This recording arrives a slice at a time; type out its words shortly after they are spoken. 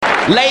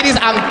Ladies,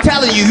 I'm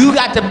telling you, you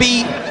got to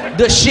be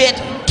the shit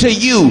to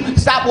you.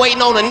 Stop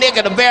waiting on a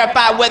nigga to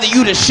verify whether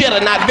you the shit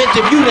or not. Bitch,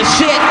 if you the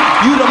shit,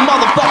 you the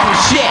motherfucking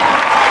shit.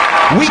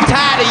 We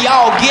tired of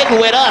y'all getting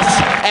with us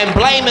and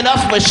blaming us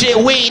for shit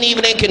we ain't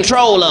even in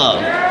control of.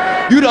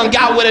 You done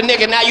got with a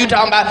nigga, now you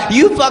talking about,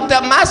 you fucked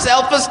up my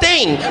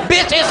self-esteem.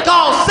 Bitch, it's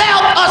called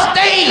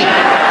self-esteem.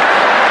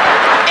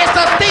 It's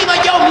esteem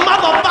of your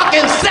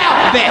motherfucking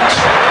self, bitch.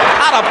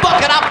 How the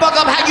fuck can I fuck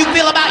up how you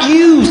feel about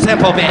you,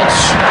 simple bitch?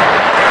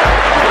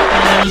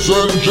 Ladies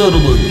and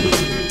gentlemen,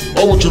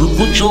 I want you to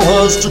put your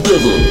hands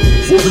together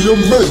for the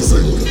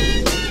amazing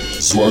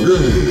Swaggy.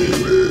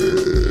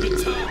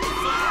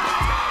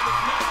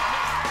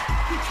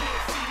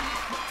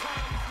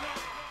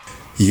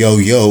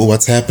 Yo,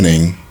 what's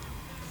happening?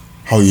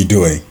 How you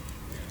doing?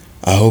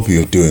 I hope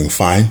you're doing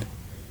fine,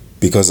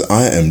 because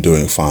I am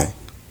doing fine.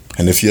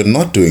 And if you're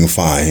not doing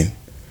fine,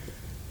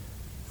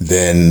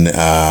 then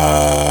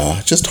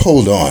just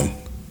hold on.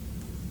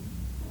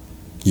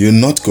 You're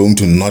not going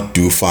to not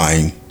do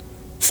fine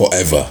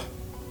forever.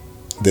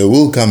 There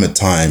will come a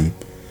time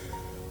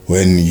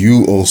when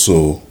you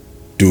also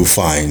do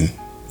fine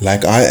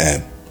like I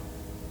am.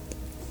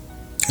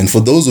 And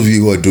for those of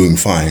you who are doing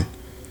fine,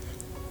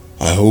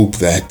 I hope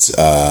that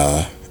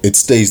it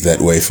stays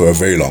that way for a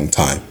very long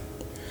time.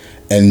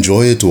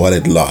 Enjoy it while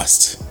it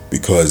lasts,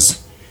 because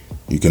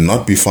you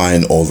cannot be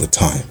fine all the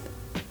time.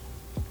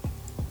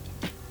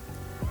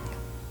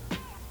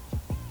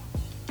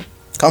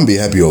 Can't be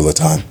happy all the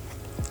time.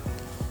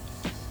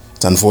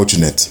 It's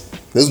unfortunate.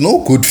 There's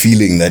no good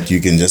feeling that you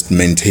can just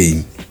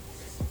maintain.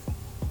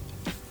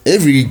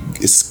 Every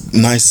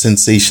nice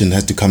sensation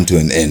has to come to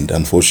an end,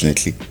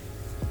 unfortunately.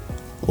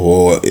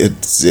 Or it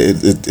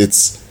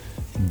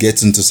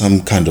gets into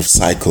some kind of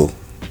cycle.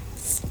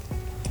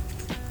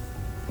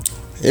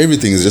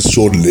 Everything is just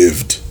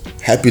short-lived.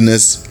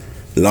 Happiness,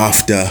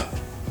 laughter.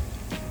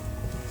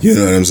 You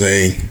know what I'm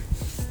saying?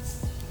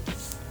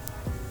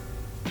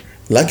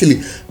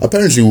 Luckily,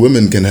 apparently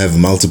women can have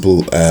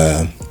multiple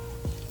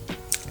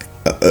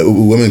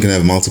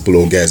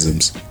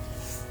orgasms.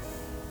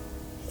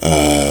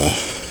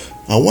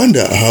 I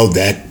wonder how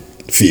that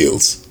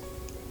feels.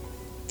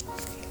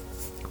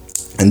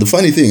 And the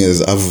funny thing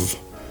is, I've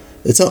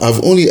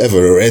only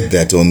ever read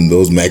that on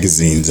those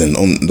magazines and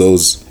on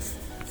those,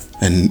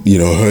 and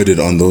heard it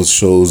on those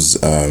shows,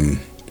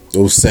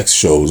 those sex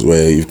shows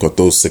where you've got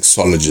those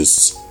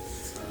sexologists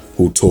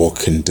who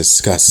talk and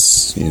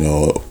discuss,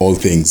 all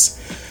things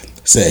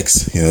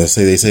sex.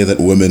 They say that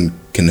women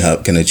can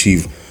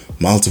achieve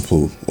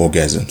multiple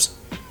orgasms.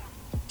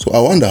 So I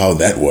wonder how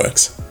that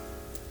works,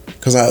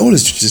 because I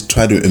always just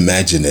try to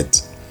imagine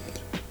it.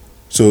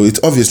 So it's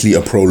obviously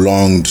a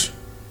prolonged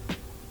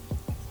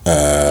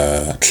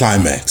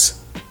climax,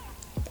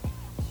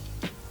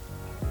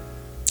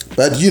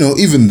 but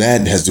even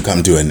that has to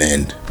come to an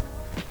end.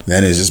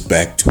 Then it's just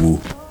back to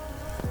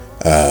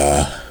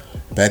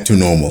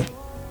normal,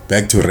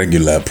 back to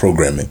regular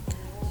programming.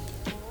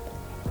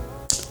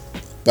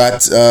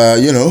 But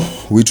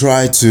we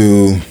try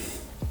to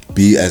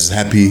be as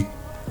happy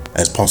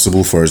as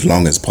possible for as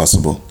long as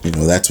possible.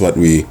 That's what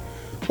we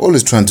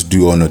always trying to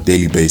do on a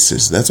daily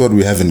basis. That's what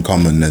we have in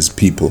common as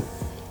people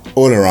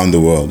all around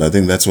the world. I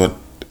think that's what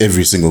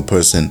every single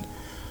person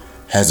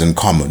has in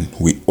common.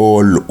 We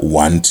all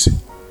want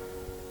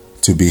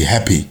to be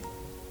happy.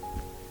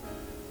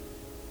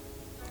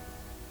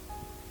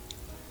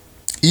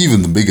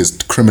 Even the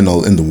biggest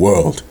criminal in the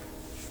world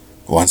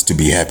wants to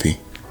be happy.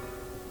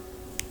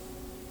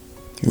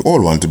 We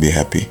all want to be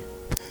happy.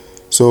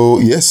 So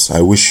yes,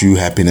 I wish you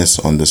happiness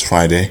on this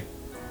Friday.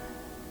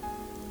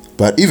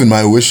 But even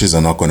my wishes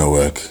are not going to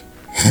work.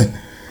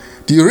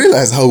 Do you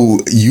realize how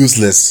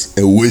useless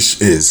a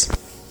wish is?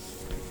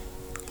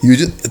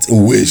 It's a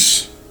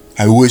wish.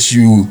 I wish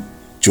you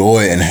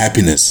joy and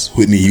happiness,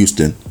 Whitney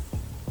Houston.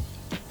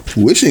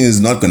 Wishing is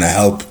not going to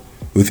help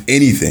with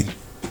anything.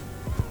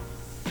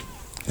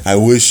 I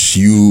wish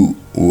you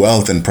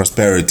wealth and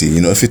prosperity.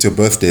 If it's your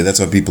birthday, that's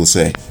what people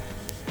say.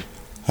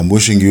 I'm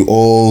wishing you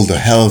all the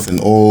health and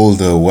all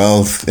the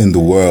wealth in the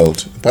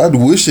world. But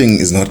wishing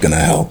is not going to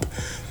help.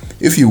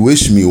 If you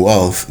wish me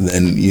wealth,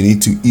 then you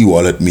need to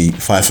e-wallet me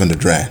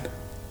 500 rand.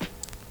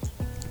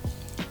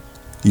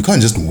 You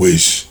can't just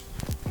wish.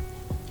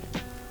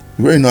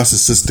 Very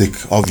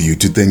narcissistic of you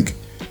to think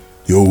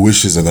your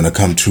wishes are going to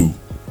come true.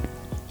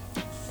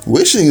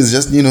 Wishing is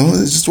just,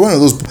 it's just one of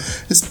those,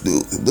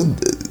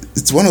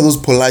 it's one of those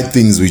polite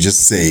things we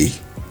just say.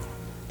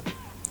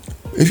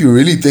 If you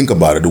really think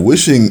about it,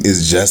 wishing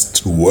is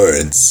just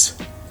words.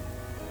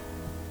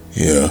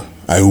 Yeah,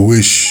 I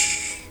wish.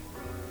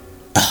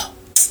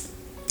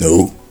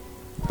 No.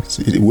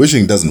 See,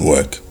 wishing doesn't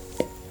work.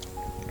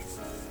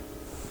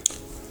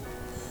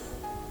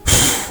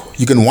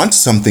 You can want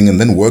something and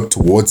then work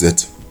towards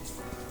it.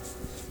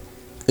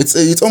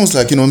 It's almost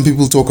like, when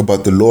people talk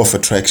about the law of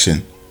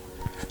attraction.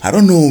 I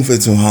don't know if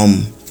it's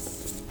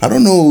I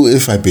don't know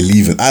if I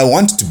believe in it. I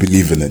want to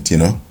believe in it,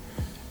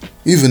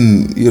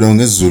 Even,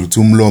 ngesiZulu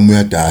umlomo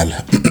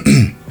uyadala.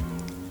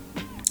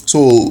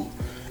 So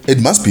it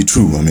must be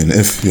true. I mean,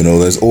 if,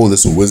 there's all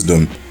this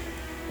wisdom,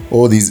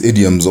 all these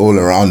idioms all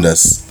around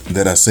us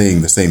that are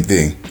saying the same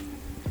thing.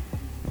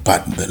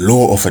 But the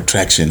law of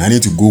attraction, I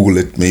need to Google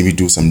it, maybe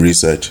do some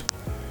research.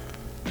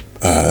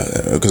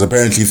 Because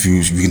apparently if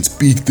you can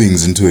speak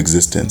things into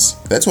existence.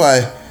 That's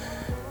why,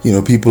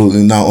 people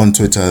now on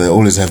Twitter, they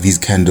always have these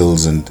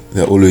candles and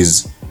they're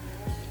always,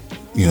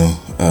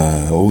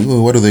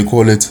 what do they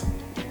call it?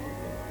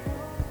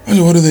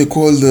 What do they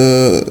call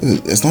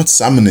it's not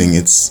summoning,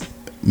 it's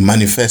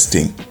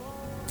manifesting.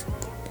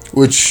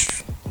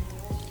 Which,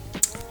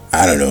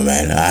 I don't know,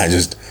 man. I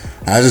just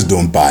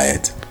don't buy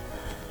it.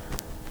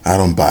 I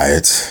don't buy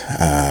it.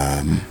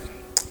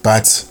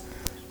 But,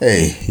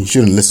 hey, you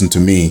shouldn't listen to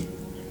me.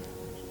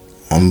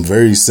 I'm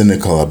very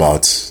cynical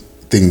about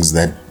things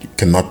that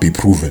cannot be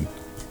proven.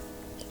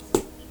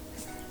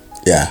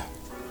 Yeah,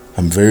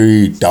 I'm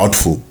very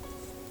doubtful.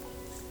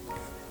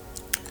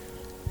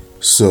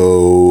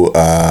 So,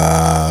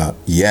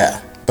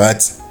 yeah,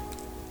 but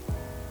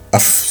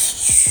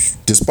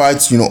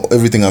despite,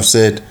 everything I've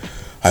said,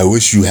 I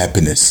wish you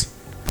happiness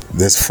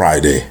this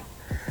Friday.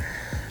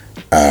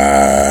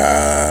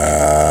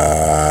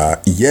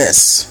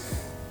 Yes.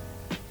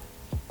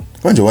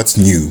 Wonder what's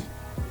new.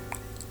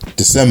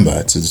 December.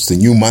 It's the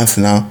new month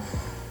now.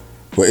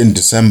 We're in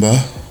December.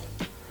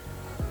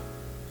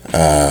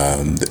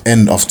 The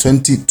end of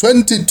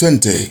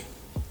 2020.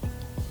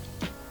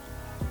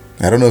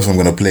 I don't know if I'm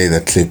going to play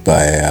that clip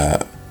by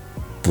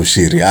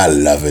Bushiri. I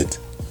love it.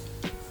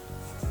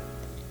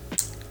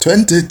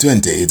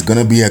 2020. It's going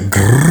to be a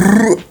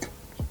grrr.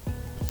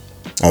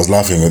 I was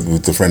laughing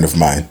with a friend of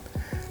mine.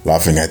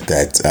 Laughing at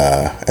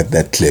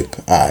that clip.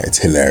 It's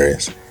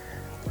hilarious.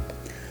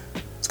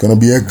 It's going to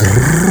be a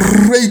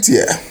great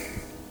year.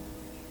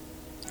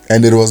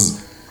 And it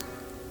was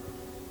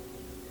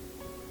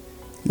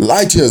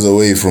light years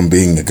away from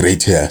being a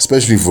great year,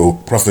 especially for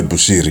Prophet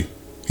Bushiri.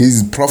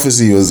 His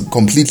prophecy was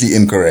completely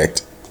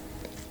incorrect.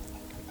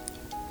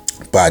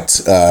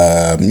 But,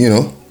 I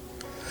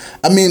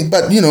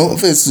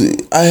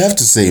have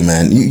to say,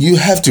 man, you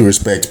have to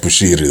respect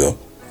Bushiri, though.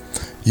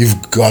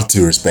 You've got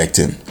to respect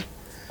him.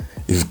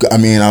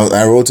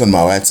 I wrote on my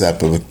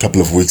WhatsApp a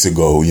couple of weeks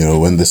ago,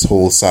 when this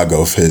whole saga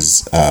of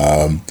his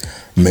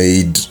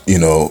made,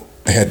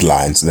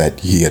 headlines that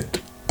he had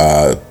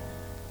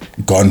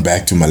gone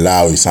back to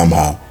Malawi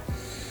somehow.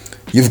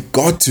 You've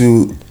got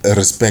to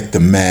respect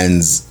the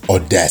man's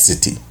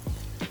audacity.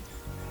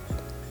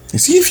 You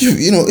see, if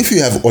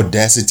you have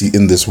audacity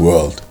in this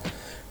world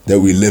that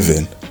we live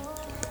in,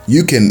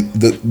 you can,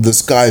 the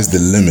sky is the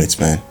limit,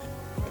 man.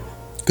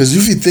 Because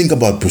if you think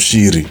about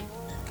Bushiri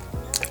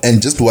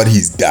and just what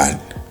he's done,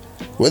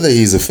 whether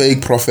he's a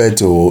fake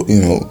prophet or,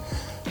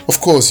 of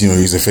course,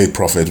 he's a fake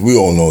prophet. We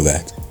all know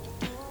that.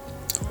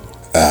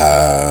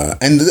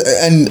 And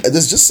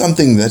there's just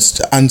something that's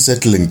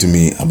unsettling to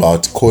me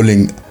about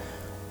calling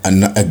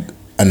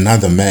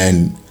another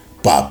man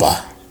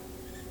Papa.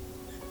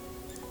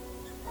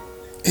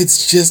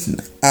 It's just,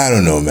 I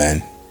don't know,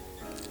 man.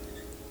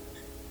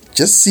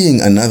 Just seeing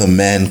another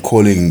man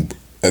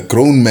a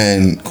grown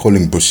man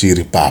calling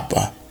Bushiri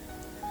Papa,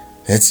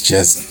 that's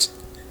just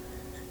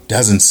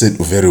doesn't sit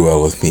very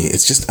well with me.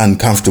 It's just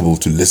uncomfortable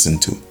to listen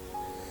to.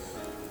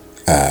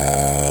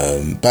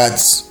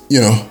 But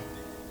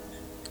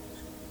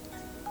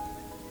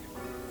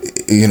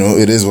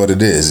it is what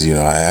it is. You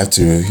have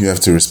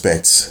to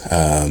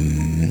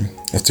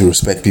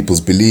respect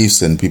people's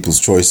beliefs and people's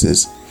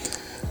choices.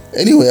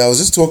 Anyway, I was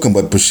just talking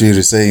about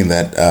Bushiri saying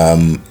that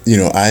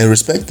I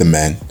respect the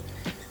man.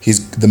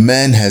 The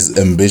man has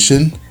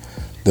ambition.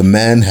 The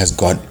man has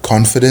got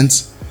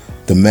confidence.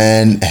 The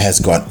man has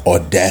got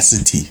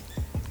audacity.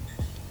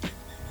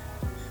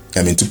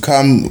 To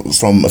come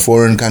from a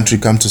foreign country,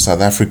 come to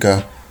South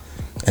Africa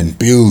and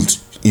build,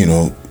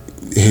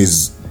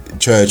 his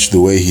church the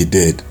way he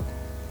did.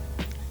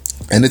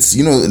 And it's,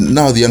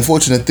 now the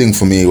unfortunate thing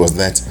for me was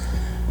that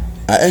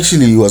I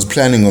actually was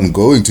planning on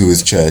going to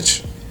his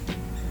church.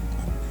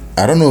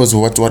 I don't know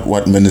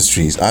what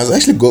ministries. I was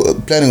actually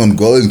planning on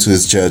going to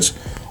his church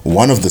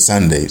one of the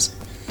Sundays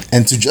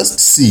and to just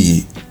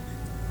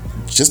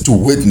to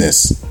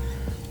witness,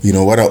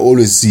 what I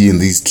always see in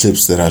these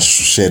clips that are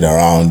shared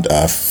around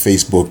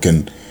Facebook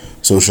and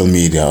social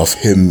media of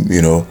him,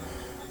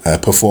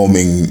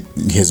 performing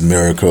his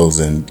miracles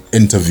and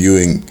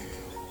interviewing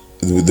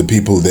the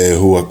people there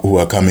who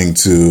are coming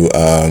to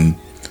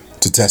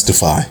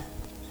testify,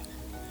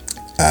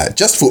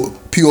 just for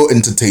pure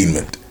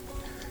entertainment.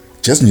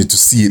 Just need to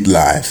see it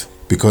live,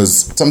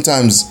 because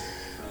sometimes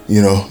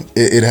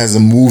it has a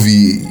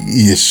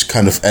movie-ish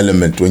kind of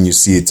element when you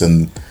see it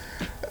in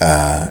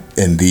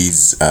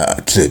these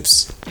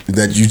clips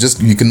that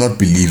you cannot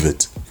believe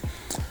it.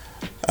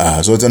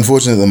 So it's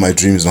unfortunate that my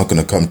dream is not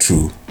going to come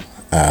true,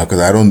 because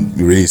I don't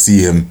really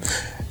see him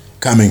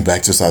coming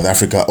back to South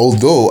Africa,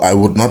 although I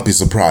would not be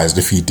surprised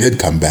if he did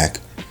come back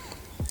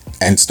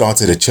and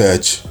started a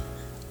church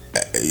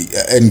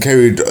and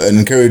carried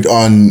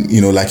on,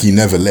 like he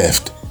never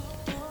left.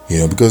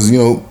 Because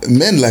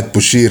men like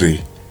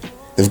Bushiri,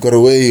 they've got a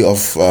way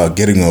of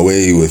getting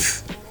away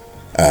with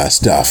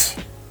stuff.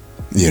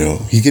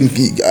 He can.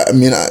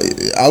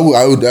 I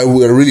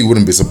really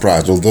wouldn't be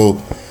surprised,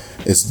 although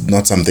it's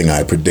not something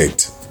I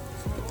predict.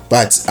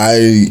 But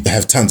I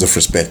have tons of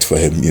respect for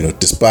him.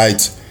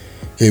 Despite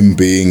him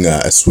being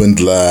a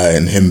swindler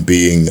and him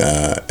being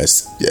a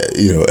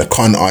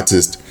con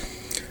artist,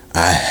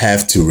 I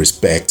have to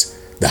respect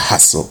the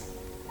hustle.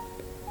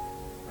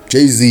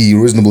 Jay-Z,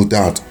 Reasonable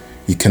Doubt,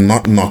 you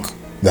cannot knock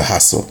the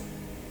hustle.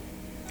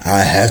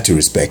 I have to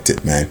respect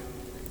it, man.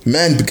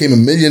 Man became a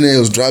millionaire,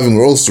 was driving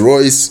Rolls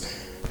Royce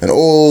and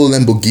all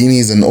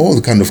Lamborghinis and all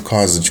the kind of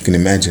cars that you can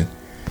imagine.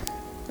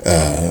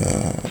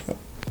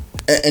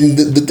 And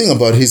the thing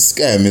about his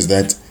scam is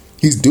that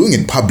he's doing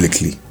it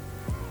publicly.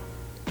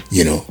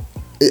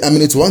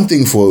 It's one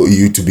thing for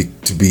you to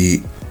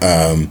be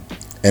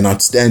an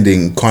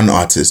outstanding con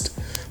artist,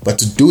 but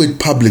to do it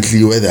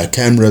publicly where there are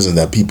cameras and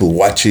there are people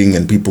watching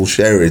and people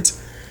share it,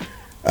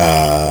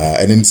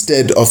 and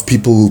instead of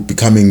people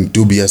becoming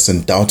dubious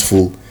and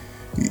doubtful,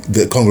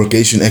 the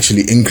congregation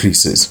actually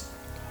increases.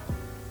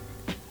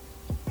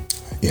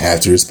 You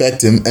have to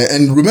respect him.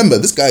 And remember,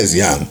 this guy is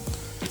young.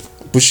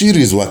 Bushiri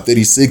is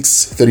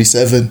 36,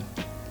 37?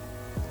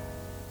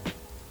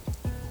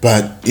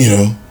 But,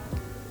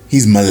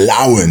 he's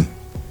Malawian.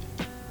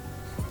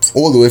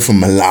 All the way from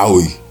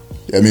Malawi.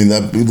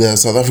 There are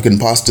South African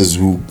pastors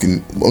who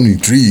can only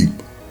dream,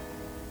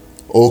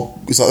 or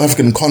South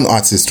African con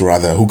artists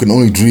rather, who can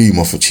only dream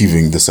of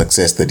achieving the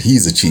success that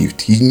he's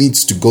achieved. He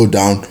needs to go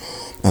down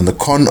on the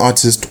Con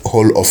Artist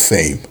Hall of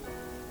Fame.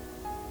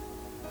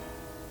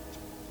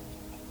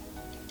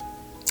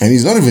 And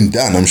he's not even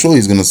done. I'm sure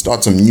he's going to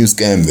start some new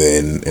scam there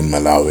in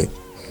Malawi.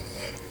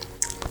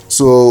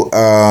 So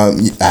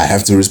I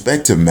have to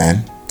respect him,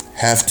 man.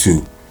 Have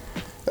to.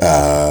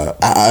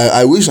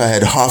 I wish I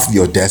had half the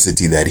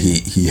audacity that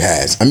he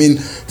has.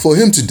 For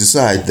him to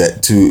decide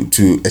that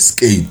to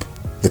escape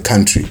the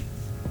country.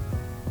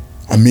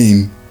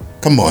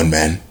 Come on,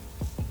 man.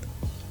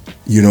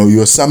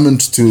 You're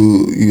subpoenaed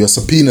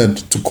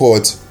to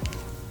court,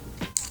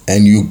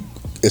 and you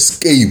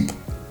escape.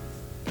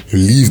 You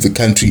leave the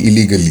country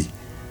illegally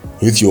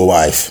with your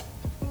wife,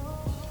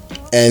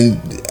 and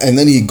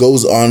then he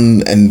goes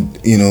on and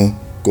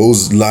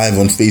goes live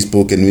on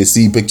Facebook, and we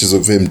see pictures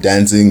of him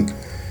dancing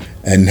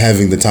and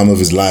having the time of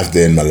his life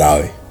there in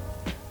Malawi.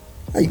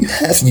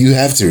 You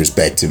have to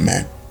respect him,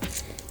 man.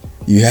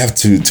 You have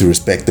to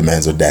respect the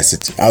man's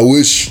audacity. I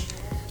wish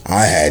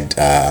I had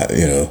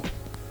a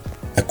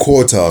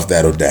quarter of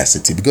that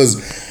audacity, because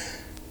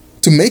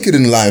to make it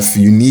in life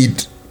you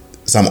need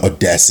some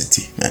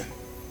audacity, man.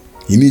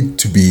 You need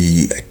to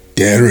be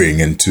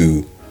daring and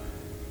to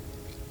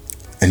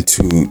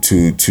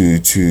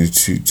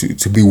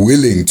be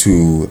willing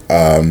to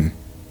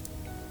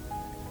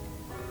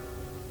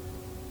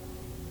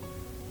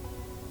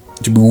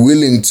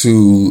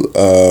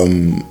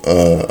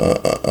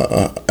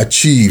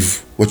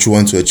achieve what you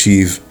want to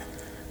achieve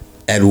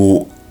at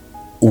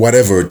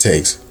whatever it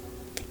takes.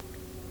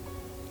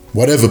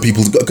 Whatever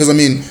people, because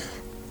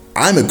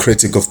I'm a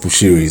critic of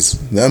Bushiri's.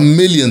 There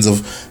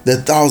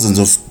are thousands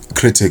of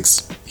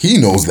critics. He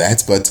knows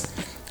that, but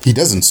he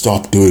doesn't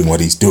stop doing what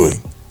he's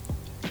doing.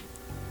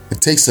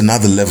 It takes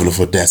another level of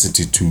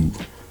audacity to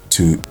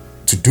do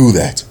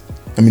that.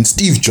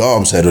 Steve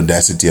Jobs had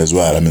audacity as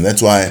well.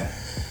 That's why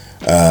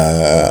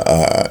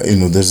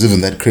there's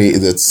even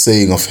that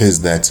saying of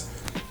his that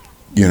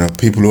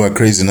people who are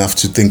crazy enough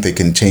to think they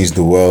can change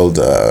the world,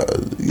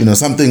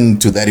 something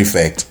to that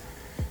effect.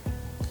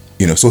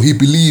 So he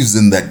believes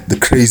in that, the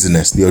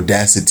craziness, the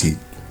audacity,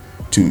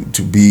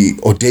 to be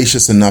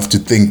audacious enough to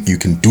think you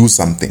can do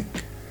something.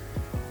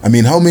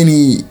 How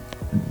many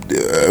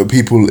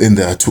people in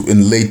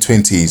late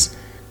 20s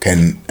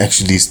can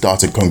actually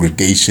start a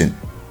congregation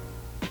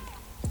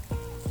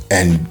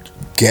and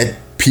get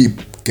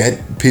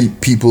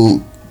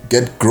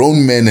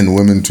grown men and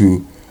women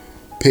to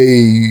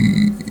pay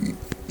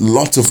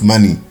lots of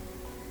money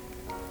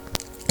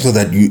so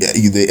that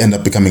they end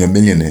up becoming a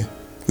millionaire,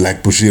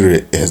 like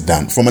Bushiri has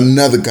done, from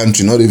another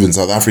country, not even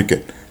South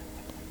Africa.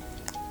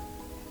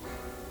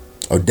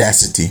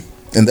 Audacity.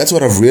 And that's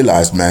what I've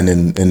realized, man,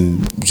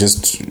 and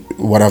just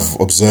what I've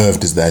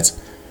observed is that,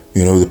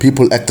 the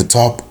people at the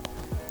top,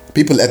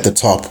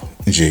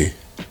 Jay,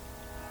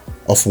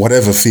 of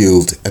whatever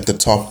field, at the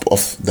top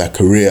of their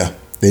career,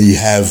 they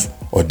have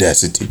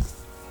audacity.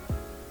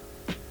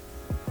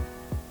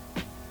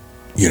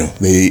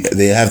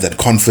 They have that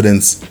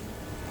confidence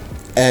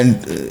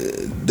and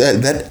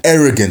that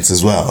arrogance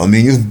as well.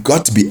 You've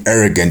got to be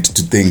arrogant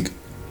to think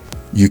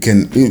you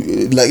can,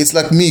 it's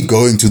like me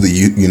going to the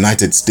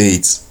United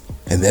States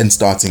and then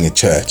starting a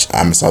church.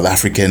 I'm a South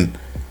African.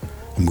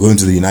 I'm going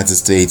to the United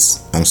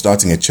States. I'm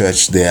starting a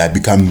church there. I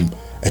become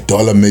a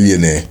dollar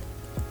millionaire,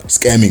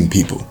 scamming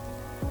people.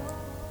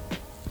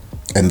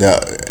 And,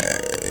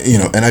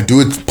 and I do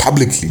it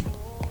publicly.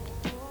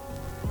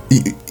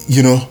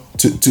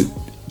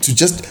 To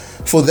just,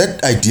 for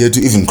that idea to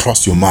even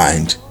cross your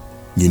mind,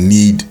 you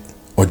need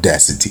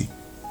audacity.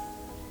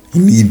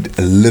 You need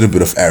a little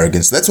bit of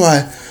arrogance. That's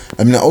why,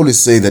 I always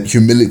say that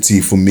humility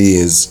for me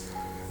is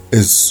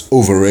is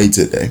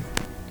overrated, eh?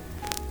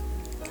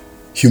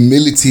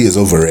 Humility is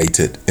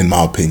overrated, in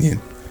my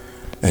opinion.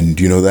 And,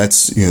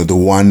 that's, the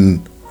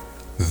one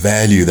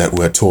value that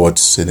we're taught,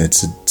 and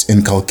it's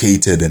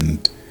inculcated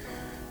and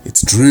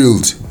it's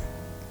drilled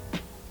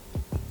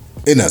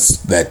in us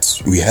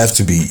that we have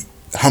to be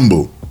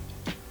humble.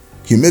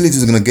 Humility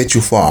is going to get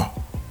you far.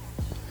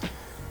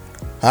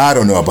 I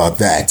don't know about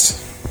that.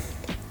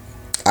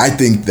 I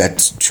think that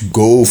to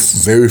go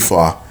very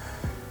far,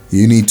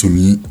 you need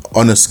to,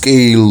 on a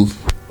scale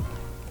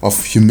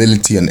of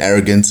humility and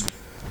arrogance,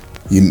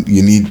 you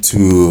need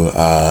to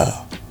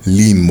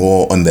lean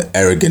more on the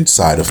arrogant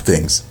side of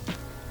things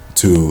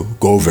to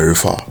go very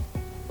far.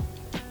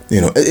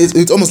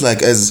 It's almost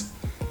like as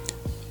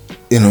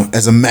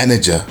a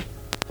manager,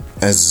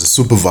 as a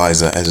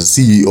supervisor, as a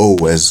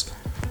CEO, as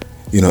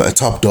a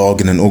top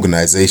dog in an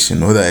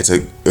organization, whether it's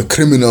a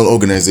criminal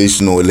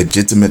organization or a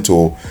legitimate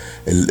or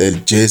a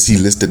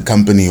JSE listed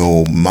company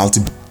or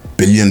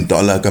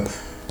multi-billion-dollar company,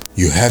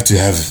 you have to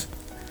have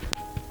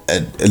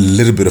a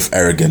little bit of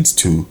arrogance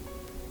to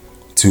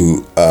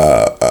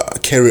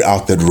carry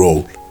out that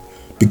role,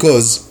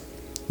 because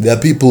there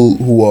are people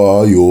who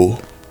are your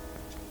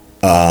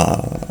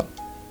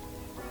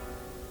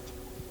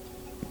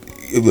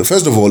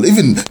first of all, if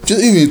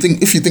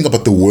you think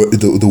about the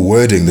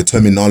wording, the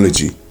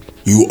terminology,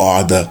 you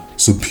are the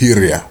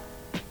superior.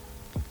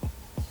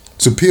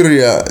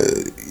 Superior,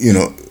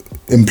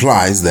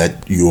 implies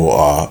that you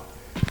are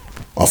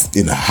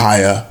in a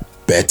higher,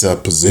 better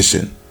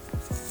position,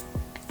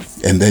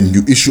 and then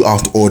you issue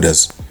out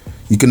orders.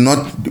 You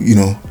cannot,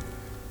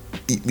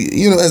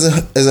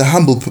 as a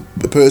humble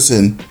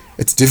person,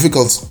 it's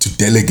difficult to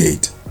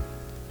delegate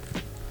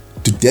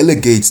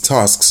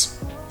tasks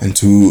and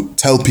to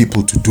tell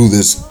people to do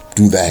this,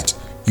 do that,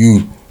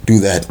 you do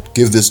that,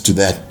 give this to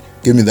that,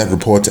 give me that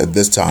report at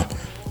this time,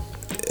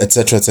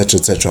 etc., etc.,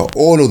 etc.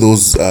 All of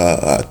those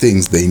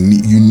things,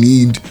 you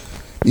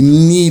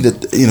need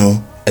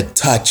a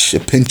touch, a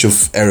pinch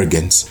of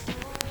arrogance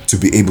to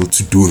be able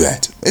to do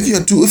that.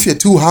 If you're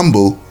too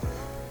humble,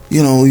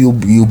 you'll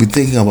be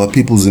thinking about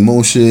people's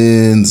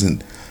emotions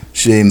and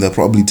shame. They're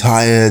probably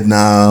tired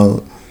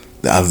now.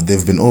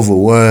 They've been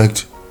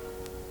overworked.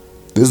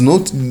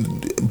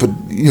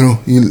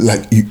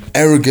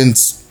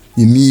 Arrogance.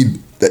 You need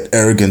that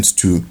arrogance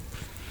to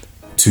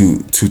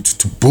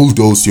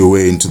bulldoze your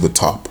way into the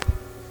top.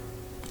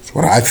 That's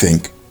what I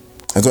think.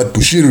 That's what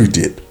Bushiri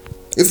did.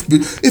 If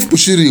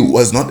Bushiri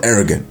was not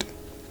arrogant,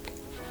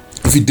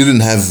 if he didn't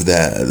have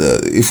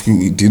if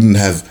he didn't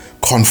have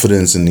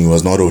confidence and he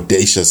was not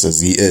audacious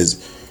as he is,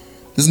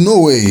 there's no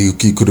way he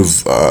could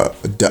have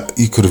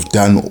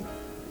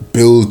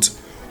built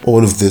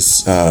all of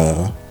this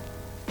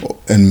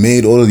and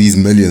made all of these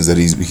millions that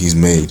he's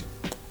made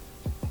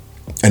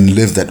and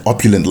lived that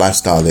opulent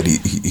lifestyle that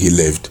he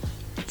lived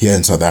here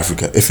in South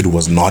Africa, if it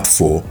was not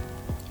for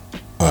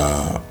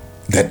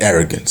that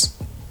arrogance.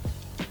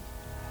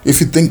 If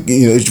you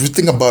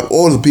think about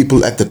all the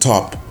people at the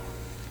top,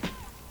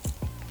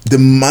 there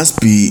must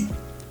be,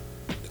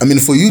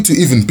 for you to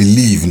even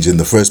believe in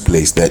the first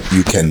place that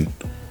you can,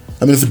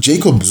 for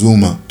Jacob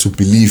Zuma to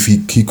believe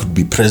he could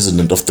be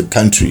president of the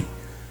country,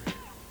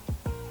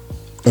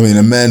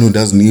 a man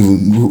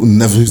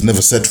who's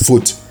never set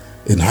foot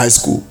in high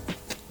school,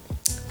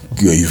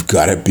 you've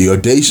got to be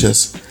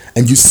audacious.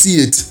 And you see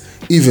it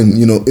even,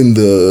 in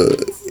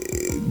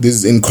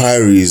these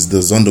inquiries, the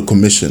Zondo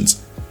commissions.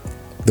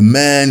 The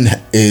man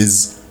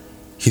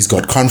he's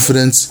got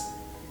confidence,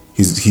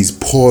 he's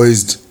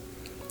poised,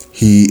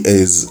 he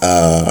is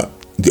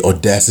the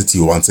audacity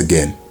once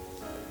again,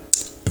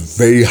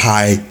 very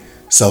high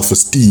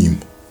self-esteem.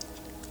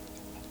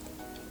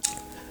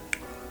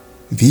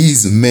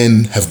 These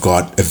men have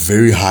got a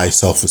very high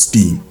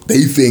self-esteem.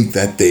 They think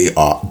that they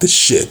are the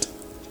shit.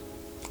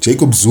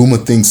 Jacob Zuma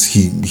thinks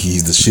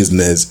he's the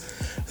shizness,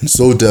 and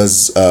so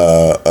does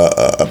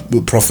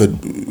Prophet,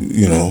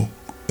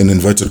 in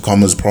inverted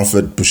commas,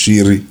 Prophet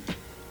Bushiri.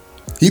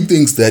 He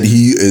thinks that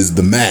he is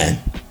the man.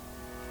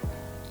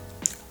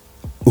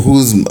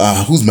 Who's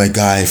my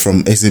guy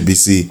from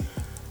SABC?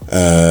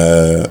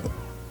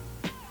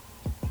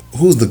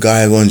 Who's the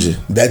guy, Wanje?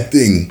 That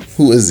thing.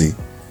 Who is he?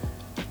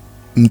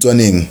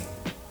 Mtwaneng.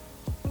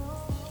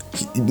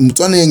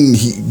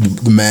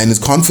 The man is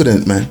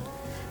confident, man.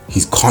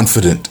 He's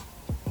confident.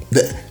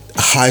 That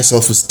high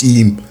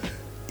self-esteem,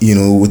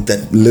 with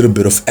that little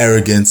bit of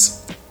arrogance.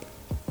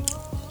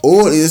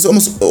 It's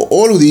almost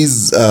all of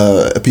these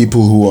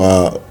people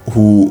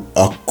who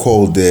are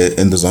called there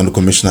in the Zondo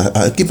Commission.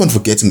 I keep on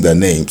forgetting their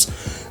names.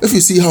 If you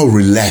see how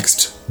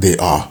relaxed they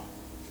are,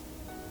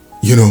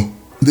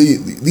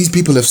 these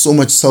people have so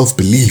much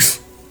self-belief,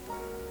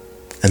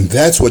 and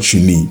that's what you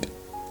need.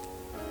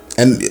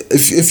 And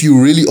if you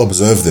really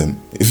observe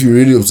them, if you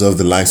really observe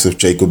the likes of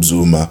Jacob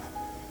Zuma,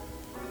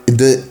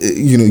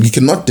 you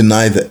cannot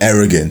deny the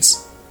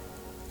arrogance.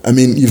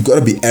 You've got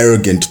to be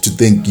arrogant to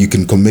think you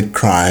can commit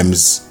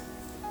crimes.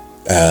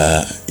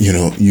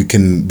 You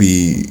can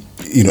be,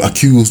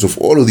 accused of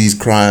all of these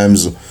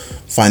crimes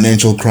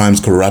financial crimes,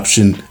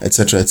 corruption,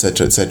 etc.,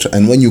 etc., etc.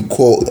 And when you're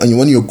called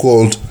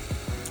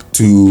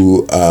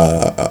to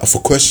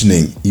for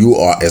questioning, you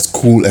are as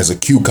cool as a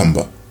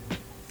cucumber.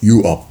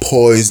 You are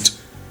poised,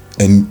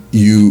 and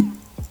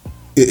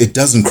it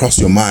doesn't cross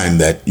your mind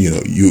that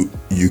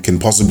you can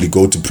possibly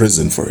go to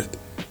prison for it.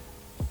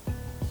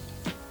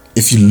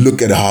 If you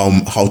look at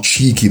how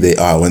cheeky they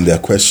are when they're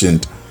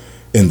questioned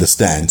in the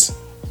stands,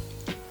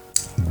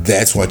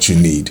 that's what you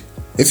need.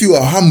 If you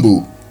are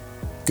humble,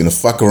 you're gonna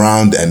fuck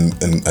around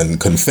and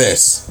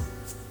confess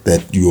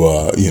that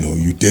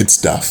you did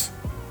stuff.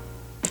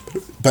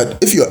 But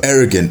if you're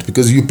arrogant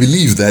because you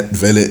believe that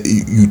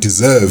you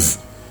deserve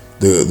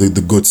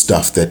the good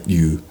stuff that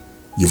you've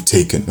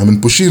taken. I mean,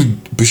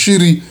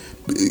 Bushiri,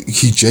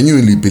 he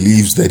genuinely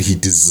believes that he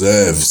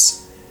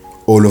deserves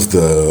all of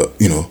the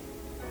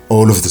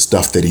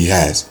stuff that he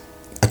has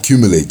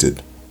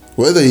accumulated.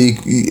 Whether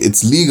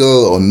it's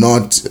legal or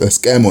not, a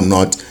scam or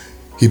not,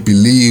 he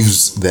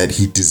believes that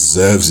he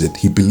deserves it.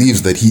 He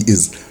believes that he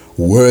is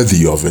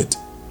worthy of it.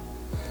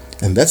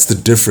 And that's the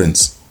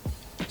difference,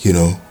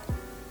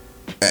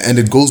 And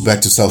it goes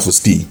back to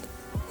self-esteem.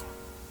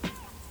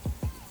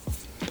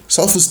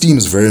 Self-esteem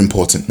is very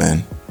important,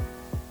 man.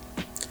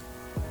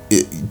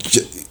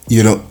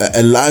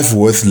 A life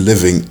worth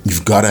living,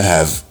 you've got to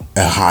have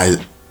a high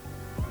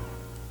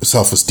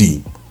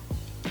self-esteem.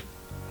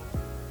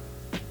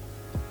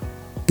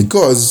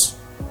 Because,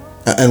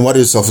 and what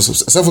is self-esteem?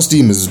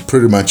 Self-esteem is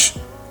pretty much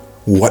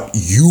what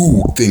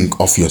you think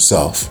of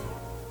yourself.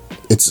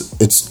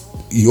 It's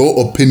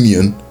your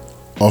opinion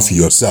of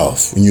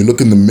yourself. When you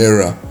look in the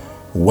mirror,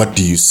 what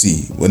do you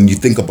see? When you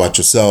think about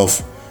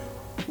yourself,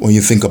 when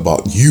you think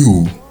about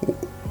you,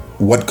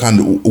 what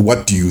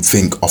do you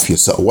think of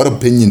yourself? What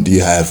opinion do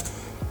you have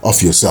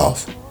of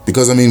yourself?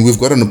 Because we've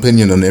got an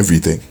opinion on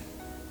everything.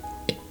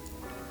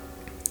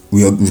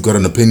 We've got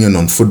an opinion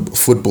on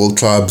football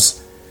clubs.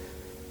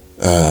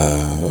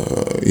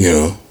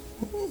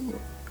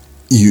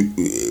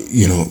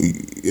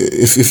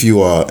 If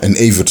you are an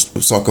avid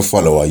soccer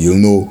follower, you'll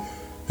know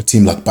a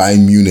team like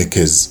Bayern Munich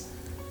is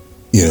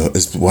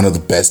one of the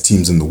best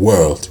teams in the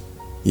world.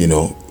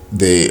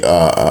 They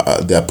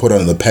are put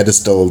on the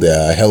pedestal. They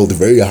are held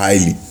very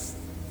highly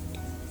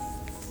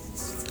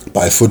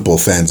by football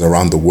fans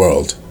around the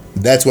world.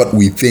 That's what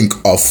we think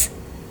of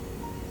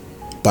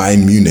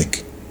Bayern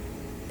Munich.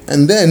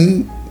 And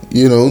then,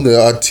 there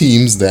are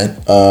teams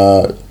that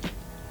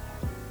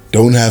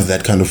don't have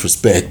that kind of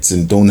respect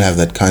and don't have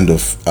that kind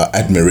of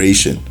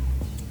admiration.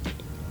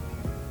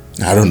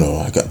 I don't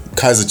know.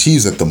 Kaizer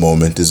Chiefs at the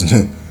moment is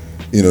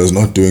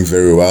not doing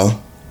very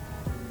well.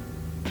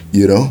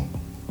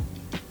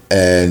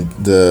 And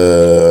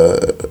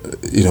there've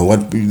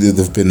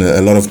been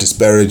a lot of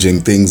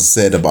disparaging things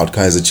said about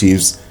Kaizer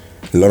Chiefs,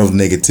 a lot of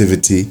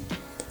negativity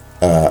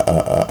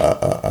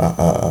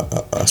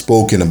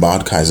spoken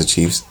about Kaizer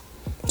Chiefs.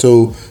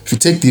 So if you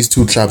take these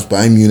two clubs,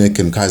 Bayern Munich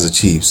and Kaizer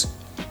Chiefs,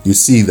 you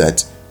see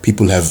that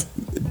people have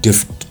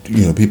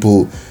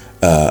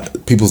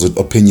people's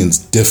opinions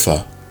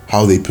differ.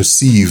 How they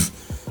perceive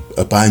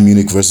Bayern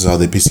Munich versus how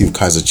they perceive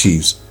Kaizer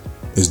Chiefs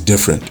is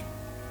different.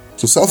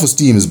 So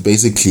self-esteem is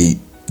basically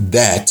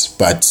that,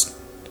 but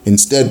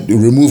instead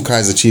remove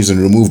Kaizer Chiefs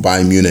and remove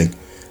Bayern Munich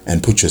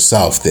and put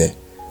yourself there.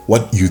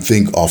 What you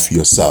think of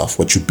yourself,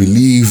 what you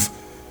believe,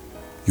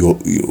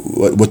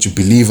 what you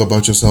believe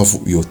about yourself,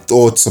 your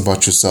thoughts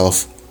about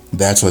yourself.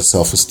 That's what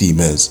self-esteem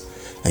is.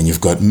 And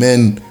you've got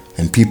men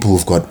and people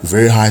who've got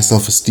very high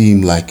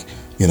self-esteem, like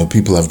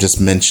people I've just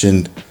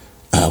mentioned,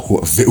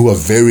 who are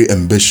very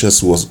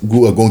ambitious, who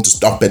are going to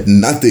stop at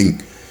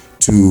nothing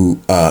to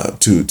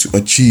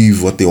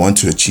achieve what they want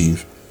to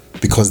achieve,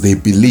 because they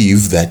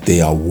believe that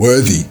they are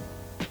worthy,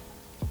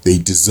 they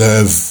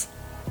deserve,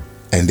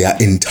 and they are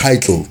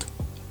entitled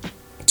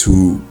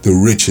to the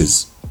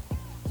riches.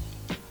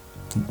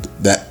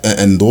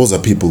 And those are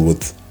people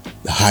with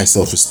high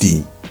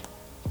self-esteem.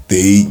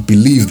 They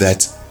believe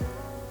that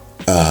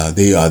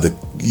they are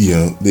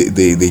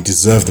they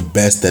deserve the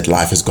best that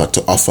life has got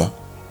to offer.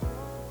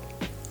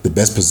 The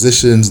best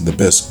positions, the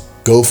best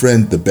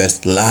girlfriend, the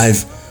best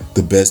life,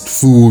 the best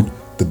food,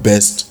 the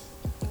best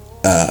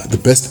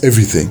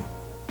everything.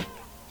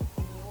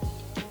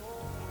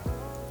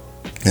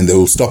 And they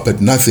will stop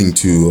at nothing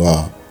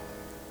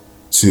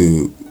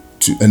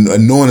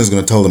and no one is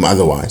going to tell them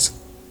otherwise.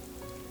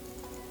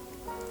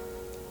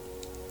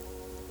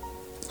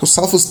 So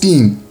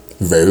self-esteem,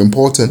 very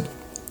important,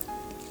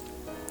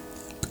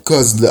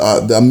 because there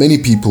are many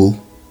people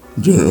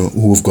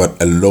who've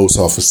got a low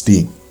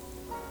self-esteem,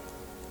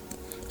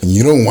 and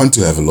you don't want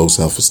to have a low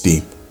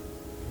self-esteem.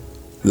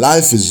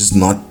 Life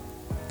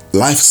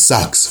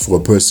sucks for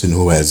a person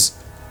who has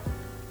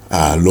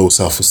low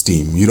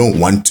self-esteem. You don't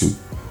want to,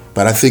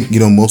 but I think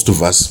most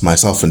of us,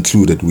 myself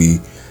included,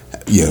 we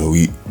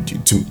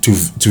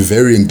to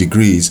varying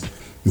degrees,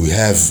 we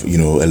have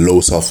a low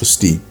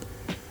self-esteem.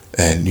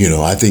 And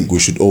I think we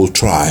should all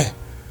try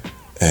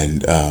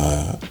and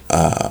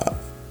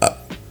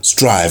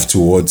strive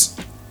towards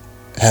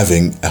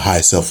having a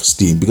high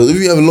self-esteem. Because if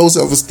you have a low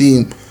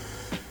self-esteem,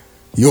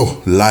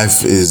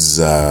 life is,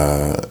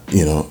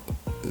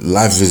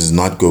 life is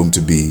not going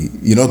to be,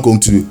 you're not going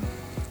to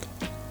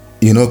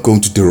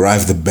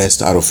derive the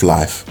best out of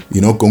life.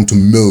 You're not going to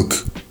milk,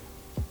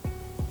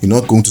 you're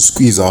not going to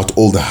squeeze out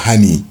all the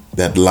honey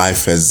that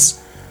life has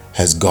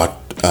got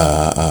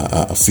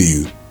for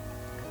you.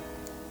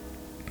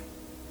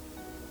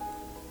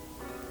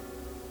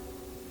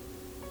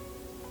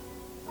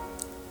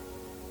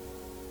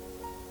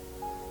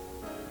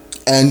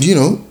 And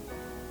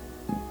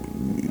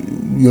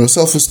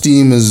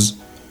self-esteem is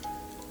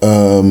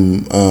a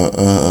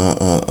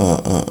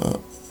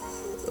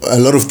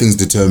lot of things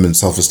determine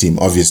self-esteem.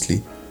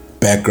 Obviously,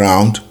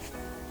 background,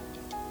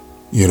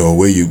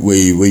 where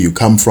you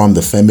come from,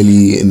 the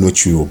family in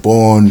which you were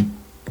born,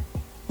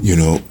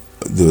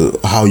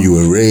 how you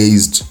were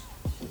raised.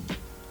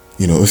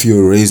 If you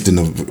were raised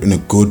in a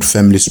good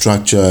family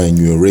structure and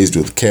you were raised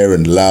with care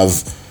and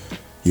love,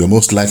 you're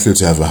most likely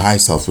to have a high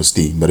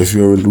self-esteem. But if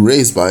you're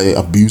raised by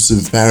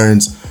abusive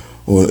parents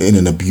or in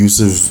an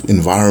abusive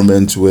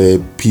environment where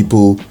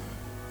people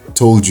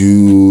told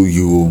you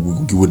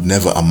would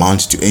never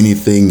amount to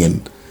anything,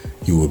 and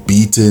you were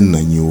beaten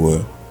and you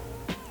were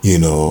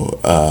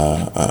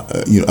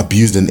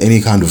abused in any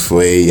kind of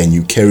way, and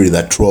you carry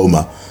that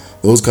trauma,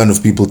 those kind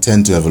of people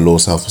tend to have a low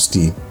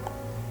self-esteem.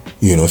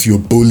 If you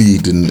were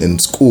bullied in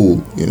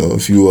school,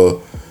 if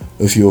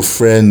your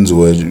friends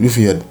were, if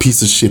you had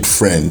piece of shit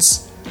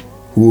friends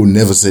who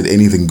never said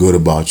anything good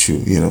about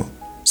you,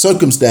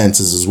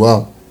 circumstances as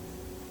well.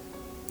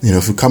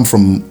 If you come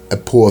from a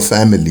poor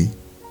family,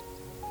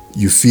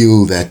 you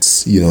feel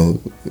that,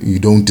 you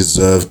don't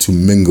deserve to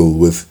mingle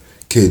with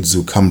kids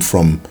who come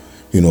from,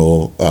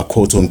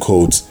 quote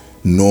unquote,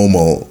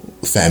 normal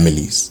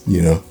families,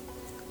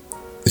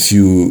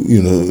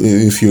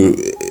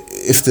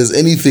 If there's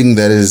anything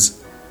that is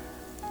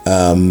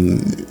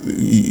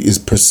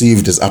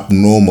perceived as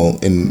abnormal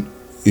in,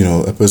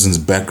 a person's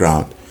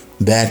background,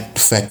 that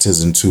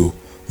factors into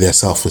their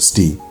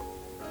self-esteem.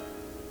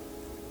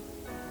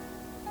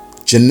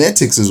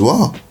 Genetics as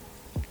well.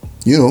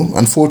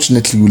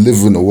 Unfortunately, we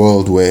live in a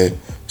world where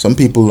some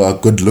people are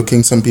good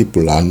looking, some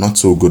people are not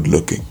so good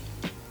looking.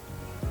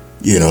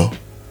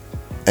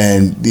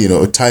 And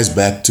it ties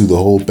back to the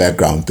whole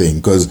background thing,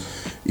 because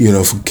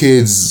for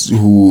kids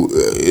who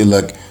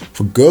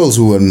for girls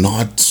who are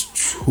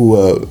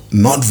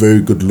not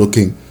very good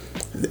looking,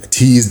 they're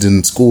teased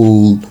in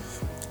school,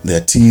 they're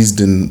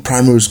teased in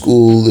primary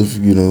school. If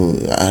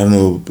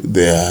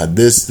they are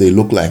this, they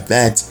look like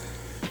that.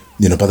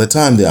 By the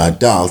time they are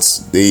adults,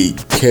 they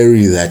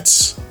carry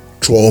that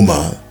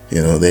trauma.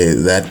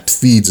 That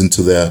feeds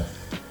into their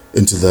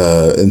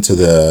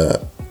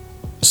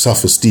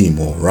self-esteem,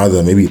 or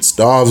rather, maybe it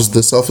starves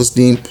the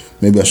self-esteem.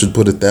 Maybe I should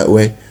put it that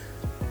way,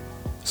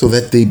 so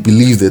that they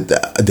believe that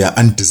they're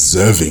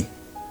undeserving,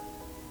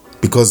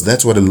 because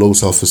that's what a low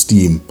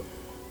self-esteem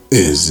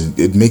is.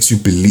 It makes you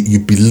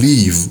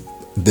believe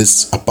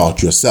this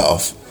about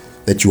yourself,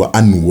 that you are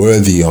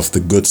unworthy of the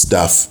good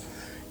stuff,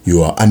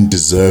 you are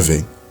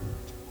undeserving,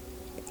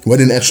 when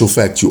in actual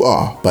fact you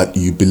are, but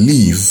you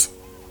believe.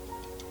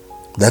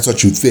 That's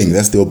what you think.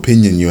 That's the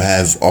opinion you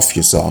have of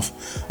yourself.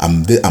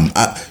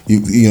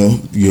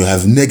 You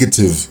have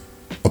negative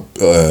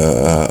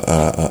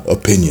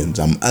opinions.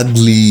 I'm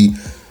ugly.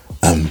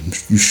 I'm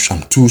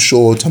too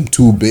short. I'm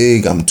too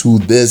big. I'm too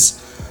this.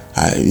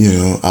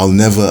 I'll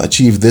never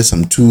achieve this.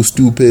 I'm too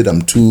stupid.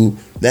 I'm too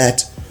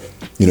that.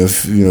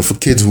 For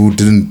kids who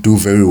didn't do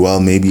very well,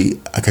 maybe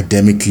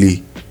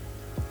academically,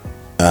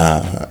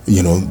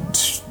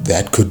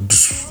 that could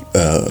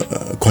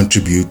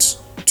contribute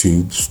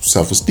to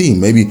self-esteem.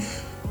 Maybe,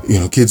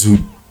 kids who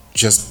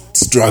just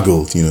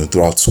struggled,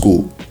 throughout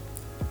school,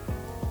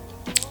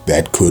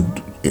 that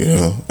could,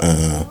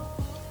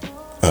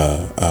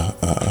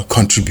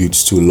 contribute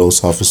to low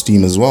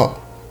self-esteem as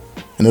well.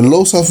 And a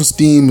low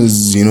self-esteem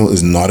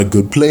is not a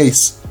good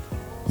place.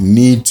 You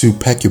need to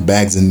pack your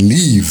bags and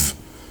leave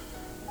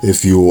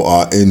if you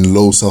are in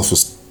low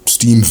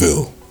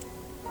self-esteemville.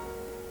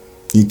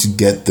 You need to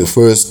get the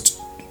first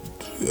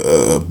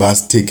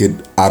bus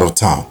ticket out of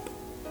town,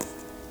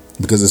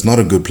 because it's not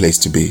a good place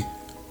to be.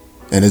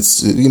 And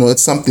it's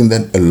something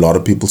that a lot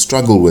of people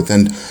struggle with.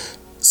 And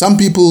some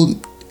people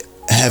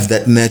have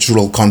that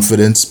natural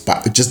confidence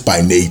just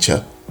by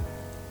nature.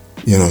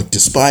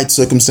 Despite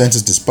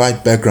circumstances,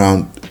 despite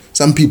background,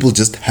 some people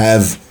just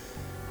have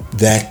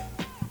that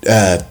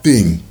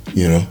thing,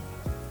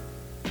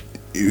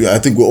 I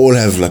think we all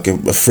have like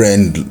a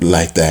friend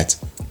like that.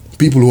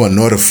 People who are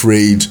not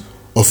afraid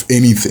of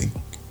anything,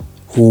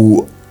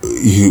 who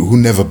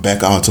never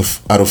back out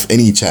of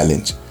any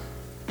challenge.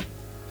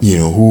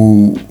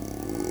 Who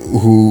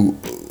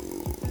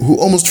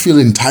almost feel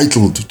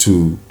entitled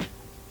to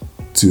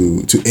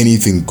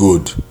anything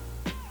good.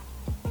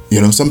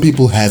 Some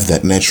people have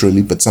that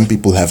naturally, but some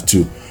people have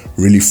to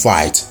really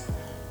fight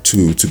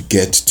to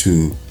get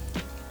to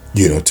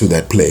to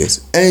that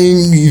place.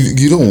 And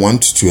you don't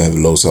want to have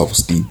low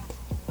self-esteem.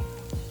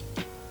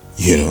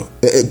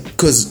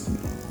 Because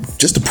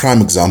just a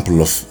prime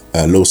example of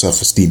low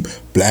self-esteem,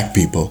 black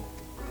people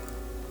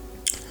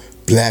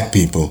black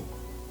people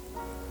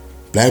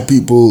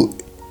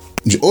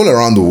all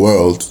around the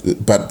world,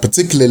 but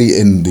particularly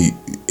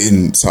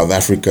in South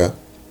Africa,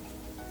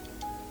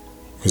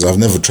 because I've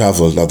never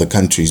traveled other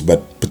countries,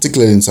 but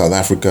particularly in South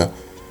Africa,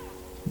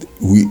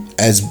 we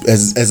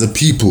as a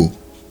people,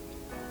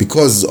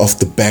 because of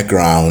the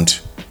background,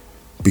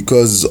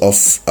 because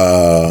of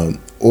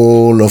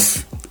all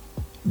of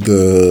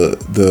the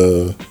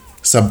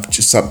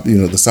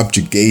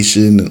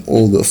subjugation and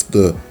all of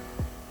the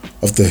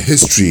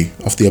history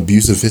of the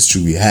abusive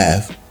history we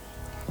have,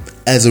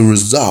 as a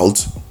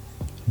result,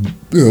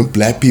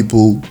 black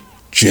people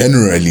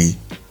generally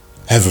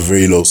have a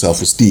very low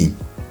self-esteem.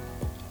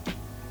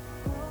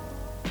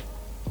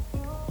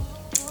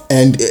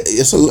 And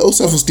so low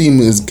self-esteem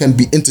can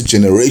be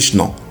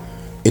intergenerational.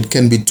 It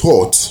can be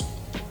taught.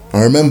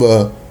 I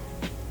remember,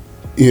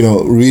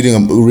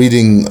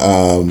 reading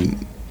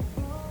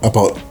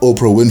about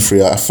Oprah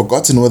Winfrey. I've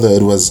forgotten whether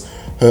it was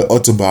her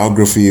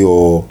autobiography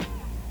or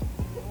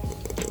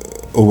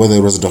whether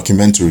it was a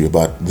documentary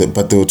but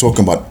they were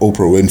talking about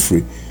Oprah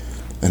Winfrey.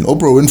 And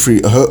Oprah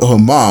Winfrey, her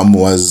mom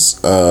was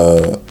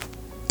a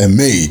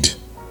maid.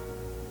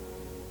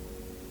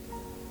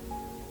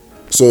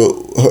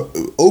 So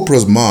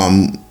Oprah's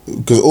mom,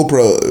 because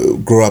Oprah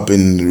grew up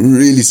in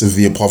really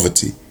severe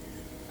poverty.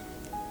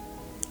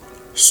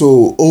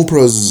 So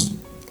Oprah's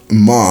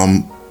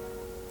mom,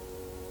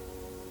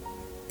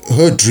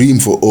 her dream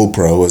for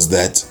Oprah was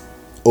that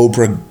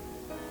Oprah,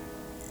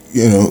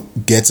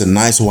 gets a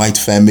nice white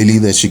family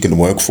that she can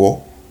work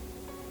for,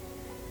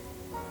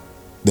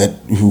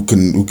 who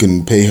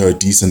can pay her a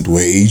decent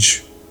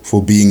wage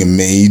for being a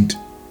maid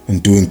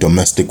and doing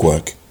domestic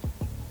work.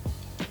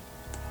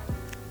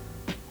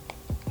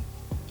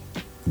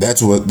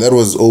 That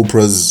was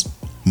Oprah's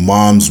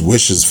mom's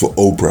wishes for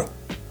Oprah.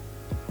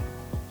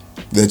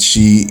 That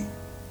she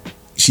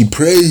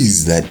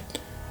prays that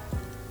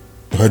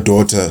her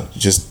daughter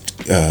just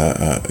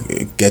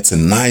gets a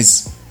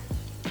nice,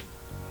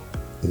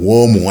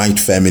 warm white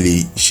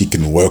family she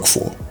can work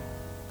for.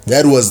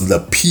 That was the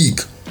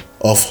peak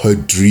of her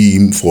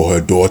dream for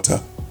her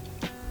daughter.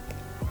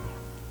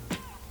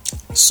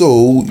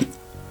 So,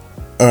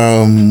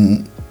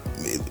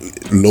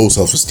 low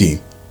self-esteem.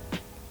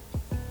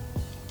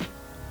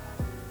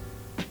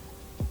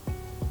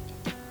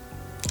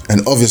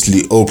 And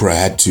obviously, Oprah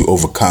had to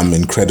overcome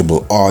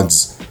incredible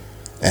odds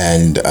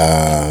and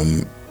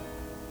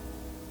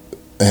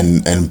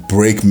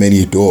break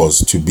many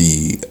doors to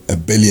be a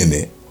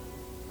billionaire.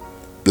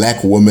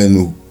 Black woman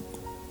who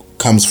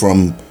comes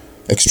from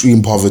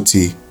extreme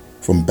poverty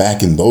from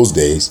back in those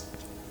days,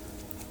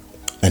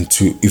 and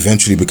to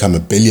eventually become a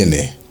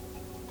billionaire.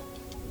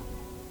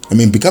 I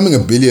mean, becoming a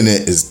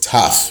billionaire is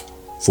tough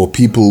for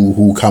people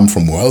who come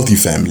from wealthy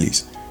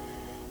families,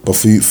 but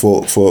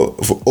for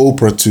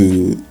Oprah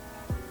to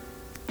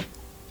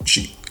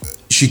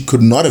she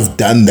could not have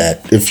done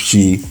that if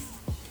she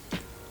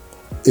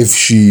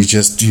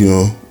just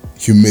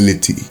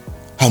humility,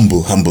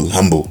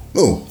 humble.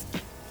 No,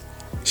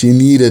 she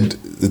needed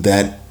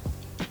that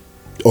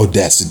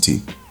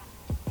audacity.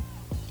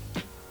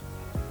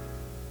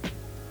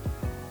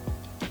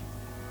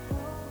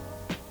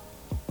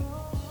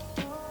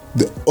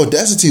 The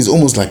audacity is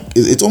almost like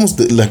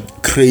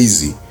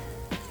crazy.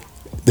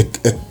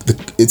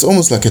 It's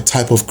almost like a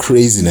type of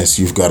craziness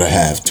you've got to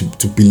have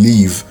to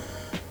believe.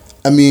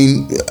 I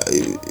mean,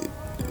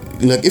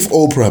 like if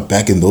Oprah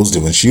back in those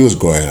days when she was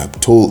growing up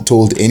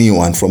told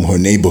anyone from her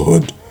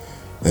neighborhood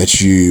that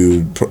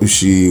she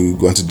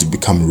wanted to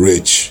become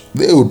rich,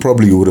 they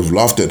would have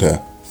laughed at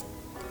her.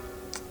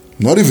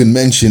 Not even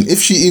mention, if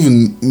she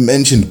even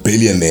mentioned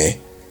billionaire,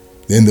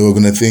 then they were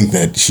going to think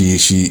that she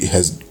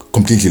has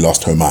completely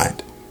lost her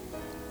mind.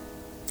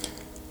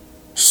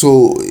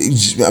 So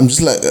I'm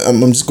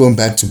just going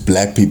back to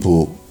black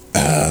people,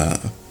 as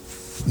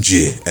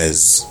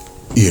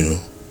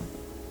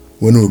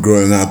when we were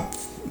growing up,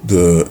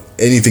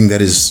 anything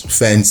that is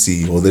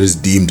fancy or that is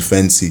deemed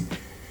fancy,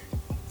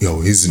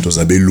 izinto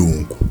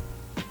zabelungu,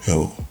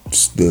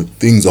 just the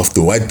things of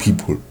the white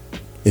people.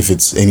 If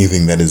it's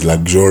anything that is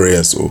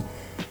luxurious or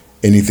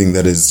anything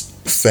that is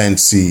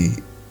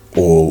fancy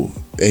or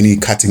any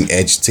cutting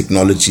edge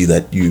technology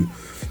that you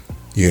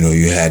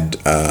had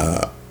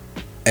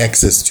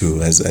access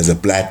to as a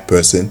black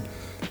person,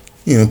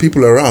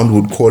 people around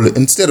would call it,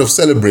 instead of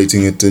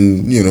celebrating it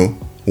and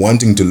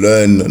wanting to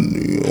learn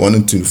and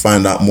wanting to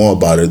find out more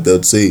about it,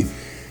 they'd say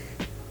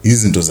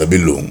izinto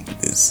zabelungu.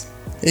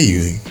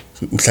 Hey,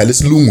 uhlala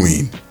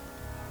esilungwini.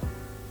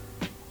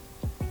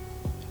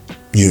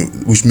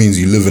 Which means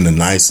you live in a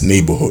nice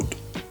neighborhood.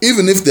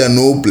 Even if there are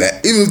no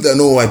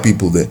white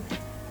people there,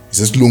 it's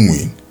just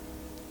lungwini.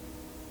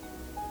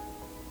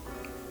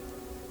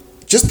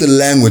 Just the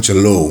language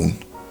alone,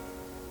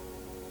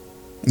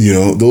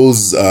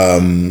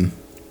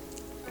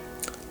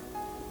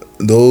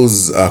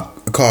 those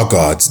car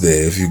guards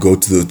there. If you go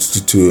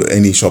to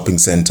any shopping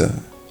center,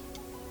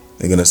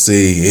 they're gonna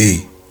say,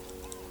 "Hey,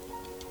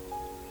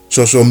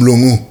 shosho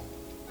mlungu,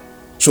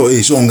 sho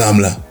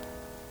ngamla,"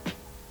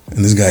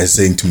 and this guy is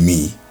saying to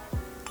me,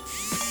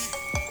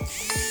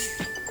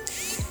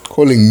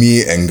 calling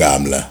me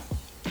Ngamla,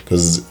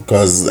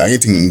 because I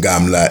think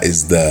Ngamla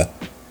is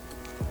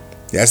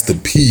that's the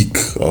peak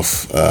of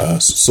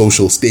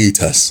social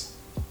status.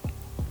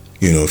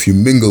 You know, if you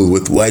mingle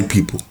with white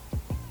people,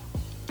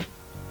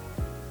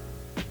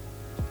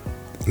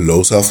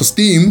 low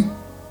self-esteem,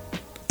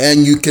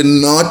 and you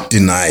cannot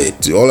deny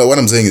it. What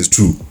I'm saying is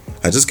true.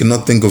 I just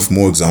cannot think of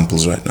more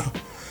examples right now.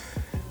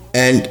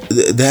 And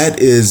that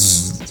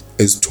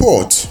is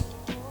taught.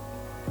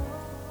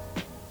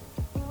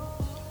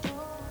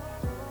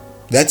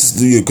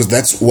 Because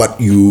that's what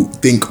you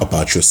think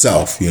about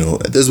yourself, you know.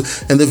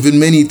 There've been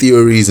many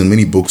theories and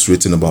many books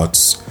written about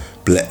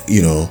black,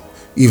 you know.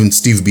 Even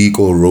Steve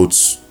Biko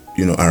wrote,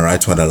 you know, I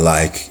Write What I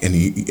Like, and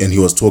he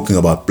was talking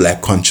about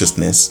black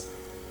consciousness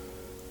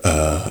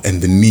and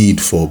the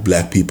need for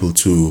black people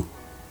to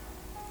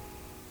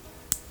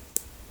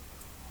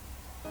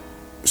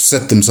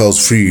set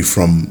themselves free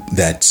from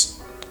that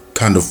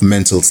kind of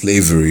mental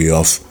slavery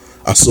of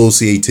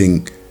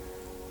associating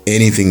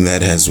anything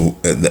that has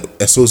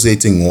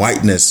associating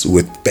whiteness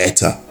with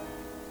better.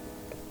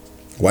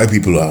 White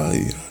people are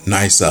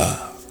nicer,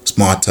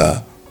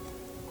 smarter,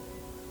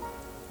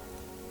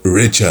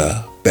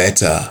 richer,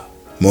 better,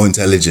 more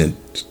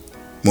intelligent,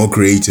 more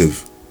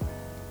creative.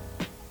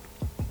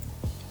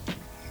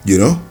 You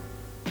know?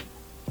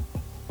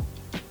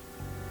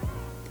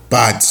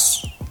 But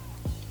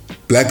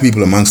black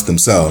people amongst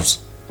themselves,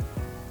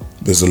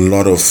 there's a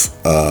lot of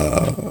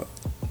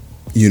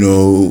you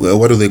know,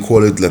 what do they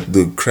call it? Like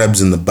the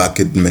crabs in the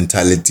bucket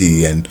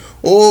mentality and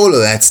all of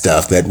that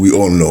stuff that we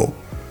all know.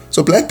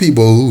 So black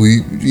people,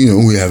 we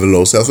have a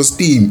low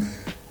self-esteem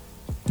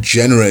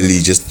generally,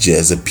 just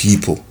as a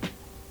people.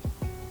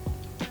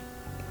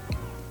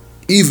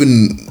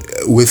 Even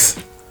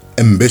with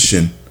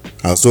ambition,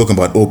 I was talking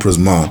about Oprah's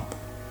mom.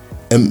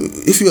 And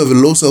if you have a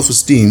low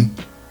self-esteem,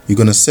 you're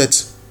going to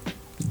set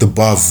the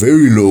bar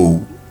very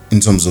low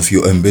in terms of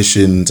your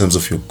ambition, in terms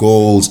of your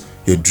goals,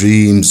 your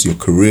dreams, your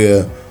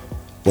career,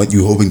 what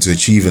you're hoping to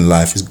achieve in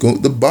life.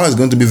 The bar is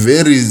going to be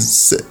very,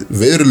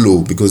 very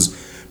low because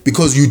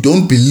you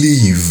don't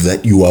believe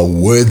that you are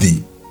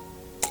worthy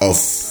of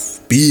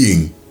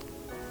being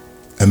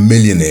a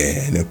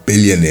millionaire and a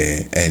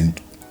billionaire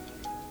and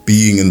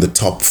being in the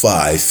top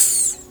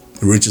 5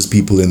 richest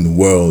people in the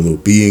world, or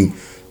being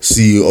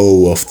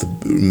CEO of the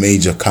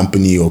major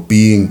company, or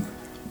being,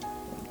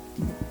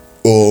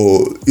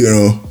 or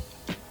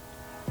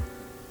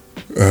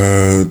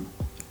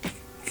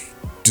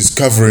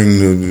discovering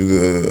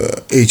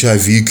the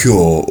HIV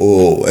cure,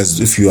 or as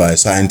if you are a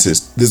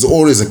scientist. There's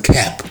always a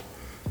cap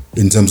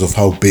in terms of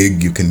how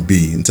big you can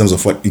be, in terms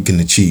of what you can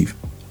achieve.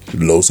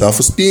 Low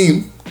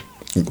self-esteem,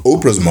 like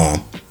Oprah's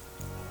mom.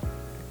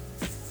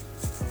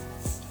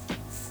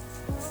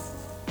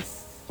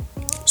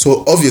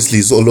 So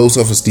obviously, low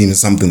self-esteem is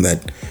something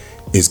that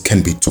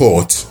can be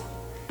taught.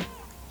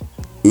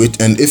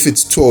 And if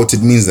it's taught,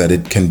 it means that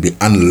it can be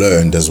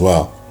unlearned as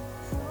well.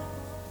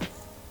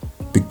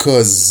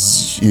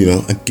 Because,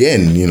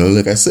 again,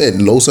 like I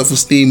said, low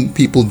self-esteem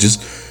people they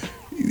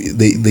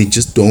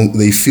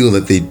feel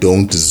that they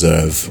don't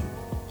deserve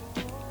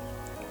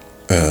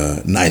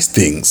nice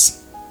things.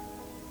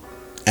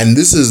 And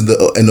this is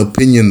an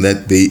opinion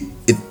that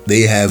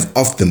they have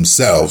of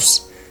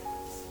themselves.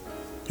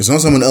 It's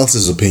not someone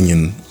else's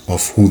opinion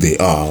of who they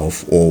are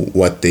or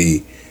what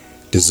they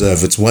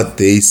deserve. It's what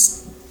they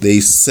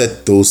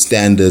set those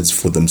standards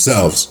for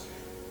themselves.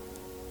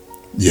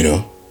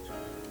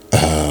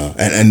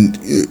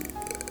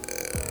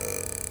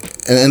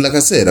 And like I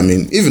said, I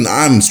mean, even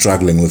I'm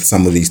struggling with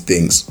some of these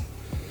things.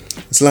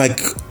 It's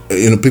like,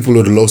 people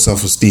with low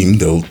self-esteem,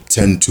 they'll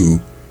tend to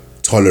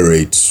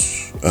tolerate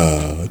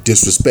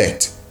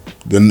disrespect.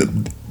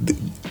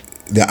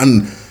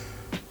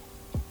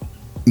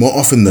 More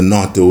often than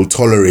not, they will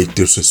tolerate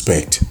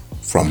disrespect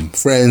from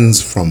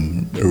friends,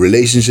 from a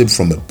relationship,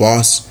 from a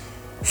boss,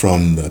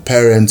 from the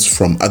parents,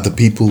 from other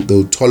people.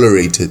 They'll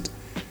tolerate it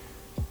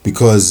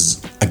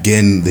because,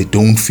 again, they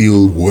don't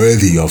feel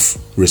worthy of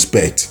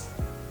respect.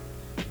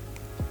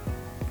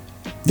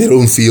 They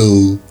don't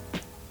feel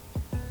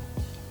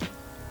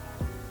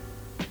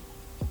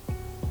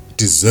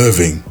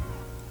deserving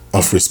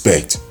of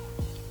respect.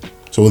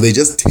 So they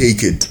just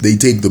take it. They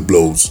take the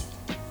blows.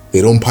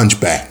 They don't punch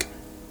back.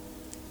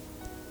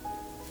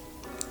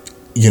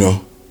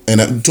 And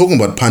I'm talking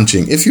about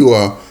punching. If you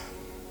are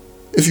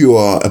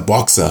a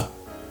boxer,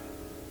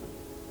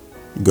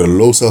 you got a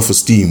low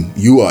self-esteem,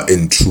 you are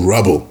in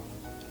trouble.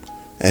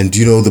 And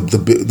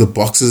the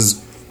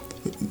boxers,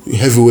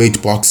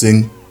 heavyweight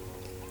boxing,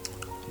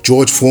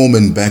 George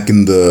Foreman back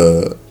in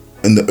the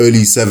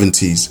early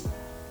 70s,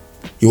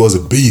 he was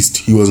a beast.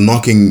 He was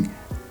knocking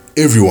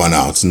everyone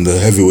out in the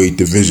heavyweight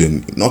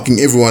division, knocking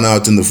everyone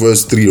out in the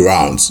first 3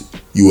 rounds.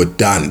 You were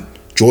done.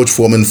 George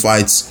Foreman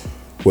fights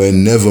were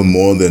never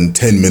more than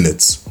 10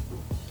 minutes.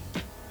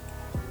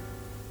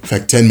 In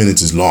fact, 10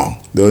 minutes is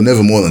long. They were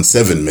never more than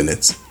 7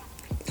 minutes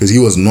because he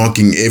was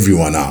knocking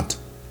everyone out.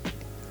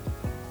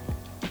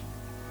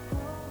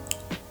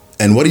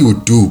 And what he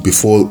would do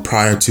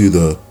prior to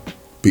the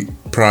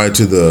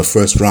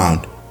first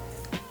round,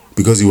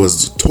 because he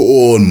was a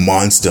tall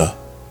monster,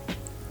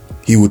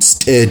 he would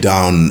stare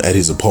down at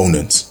his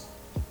opponents.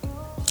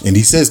 And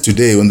he says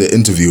today when they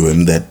interview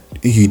him that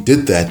he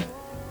did that,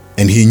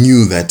 and he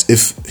knew that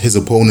if his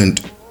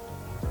opponent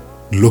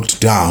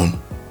looked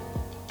down,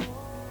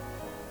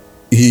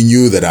 he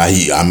knew that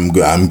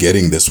I'm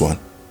getting this one.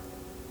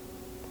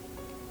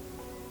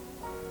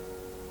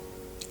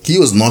 He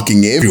was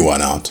knocking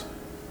everyone out.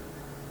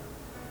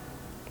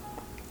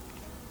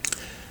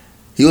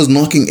 He was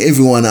knocking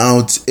everyone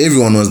out.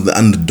 Everyone was the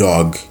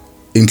underdog,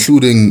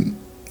 including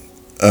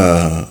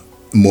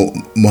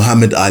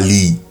Muhammad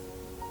Ali.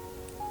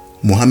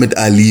 Muhammad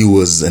Ali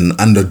was an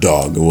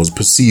underdog. It was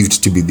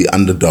perceived to be the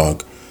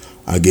underdog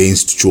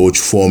against George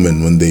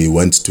Foreman when they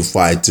went to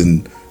fight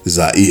in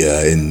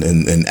Zaire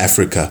in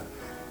Africa,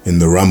 in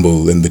the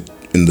Rumble in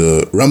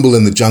the Rumble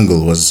in the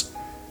Jungle was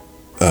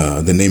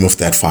the name of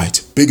that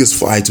fight. Biggest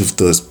fight of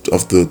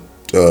the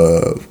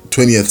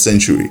 20th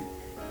century.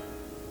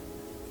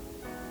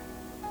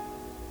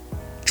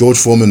 George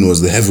Foreman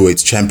was the heavyweight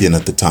champion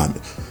at the time.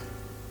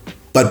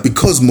 But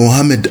because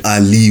Muhammad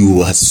Ali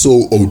was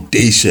so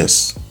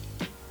audacious,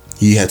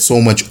 he had so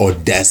much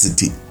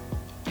audacity,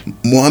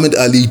 Muhammad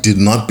Ali did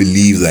not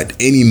believe that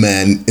any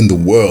man in the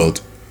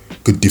world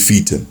could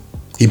defeat him.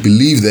 He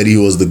believed that he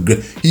was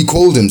he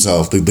called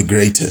himself the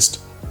greatest.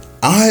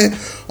 I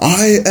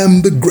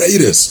am the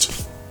greatest.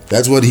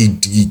 That's what he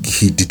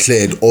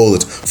declared all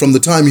it. From the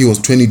time he was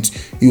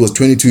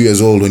 22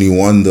 years old when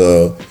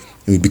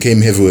he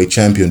became heavyweight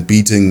champion,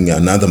 beating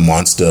another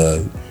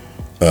monster.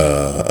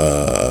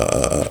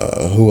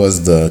 Who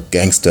was the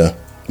gangster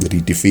that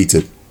he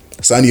defeated?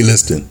 Sonny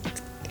Liston.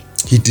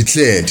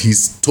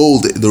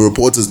 The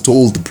reporters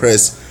told the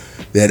press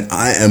that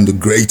I am the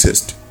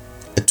greatest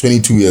at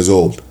 22 years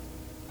old.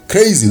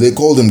 Crazy, they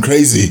called him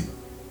crazy.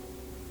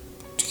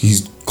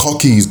 He's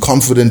cocky, he's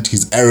confident,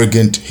 he's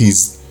arrogant,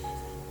 he's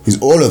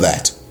all of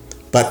that.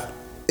 But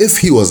if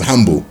he was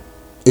humble,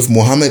 if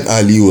Muhammad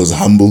Ali was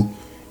humble,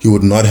 he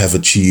would not have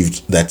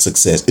achieved that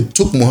success. It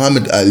took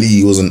Muhammad Ali,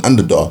 he was an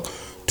underdog,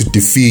 to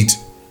defeat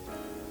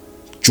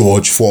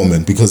George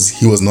Foreman because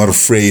he was not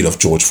afraid of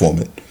George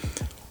Foreman.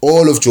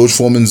 All of George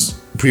Foreman's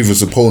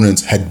previous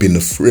opponents had been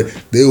afraid.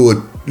 They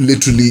were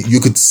literally,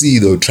 you could see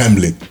they were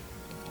trembling.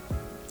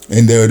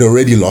 And they had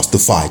already lost the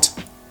fight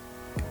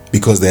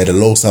because they had a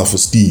low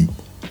self-esteem.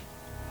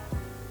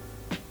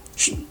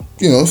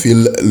 If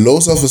you low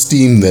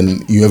self-esteem,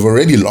 then you have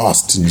already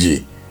lost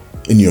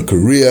in your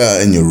career,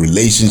 in your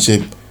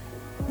relationship.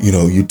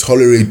 You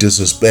tolerate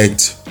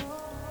disrespect,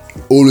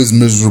 always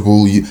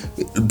miserable.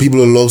 People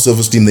with low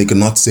self-esteem, they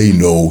cannot say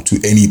no to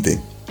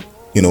anything.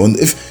 And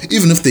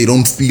even if they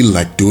don't feel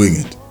like doing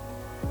it,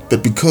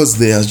 but because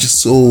they are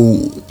just so,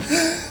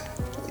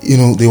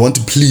 they want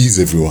to please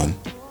everyone.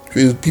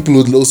 People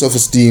with low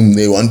self-esteem,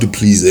 they want to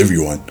please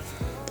everyone.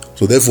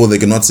 So therefore, they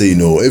cannot say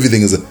no.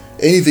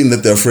 Anything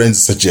that their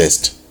friends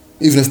suggest,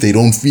 even if they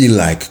don't feel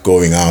like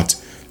going out,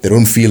 they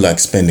don't feel like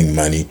spending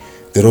money,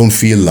 they don't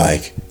feel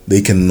like,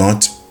 they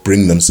cannot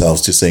bring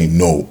themselves to say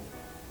no.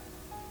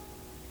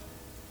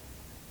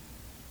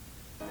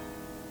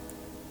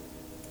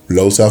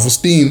 Low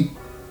self-esteem.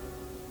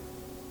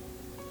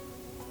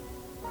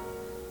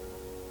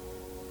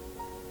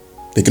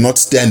 They cannot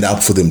stand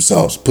up for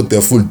themselves, put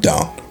their foot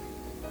down.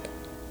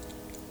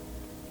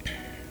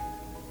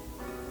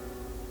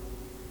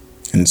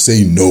 And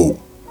say no.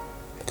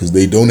 Because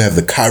they don't have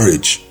the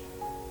courage.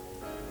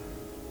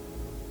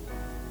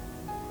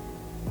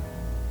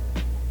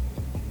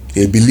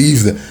 They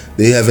believe that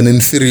they have an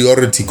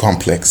inferiority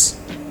complex.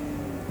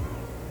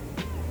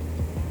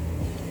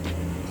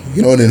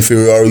 An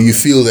inferiority, you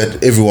feel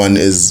that everyone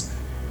is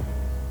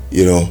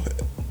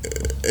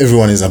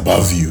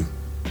above you.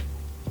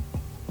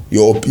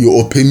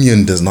 Your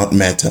opinion does not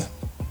matter.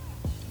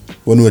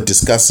 When we're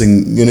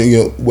discussing,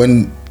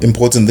 when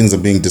important things are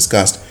being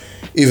discussed,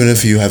 even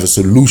if you have a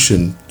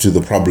solution to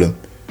the problem,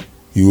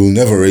 you will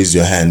never raise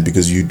your hand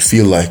because you'd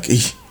feel like,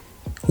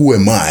 who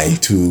am I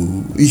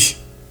to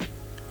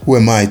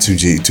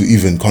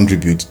even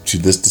contribute to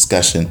this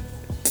discussion?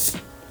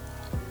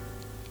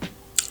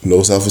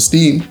 Low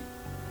self-esteem.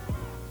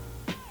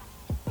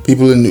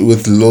 People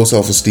with low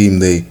self-esteem,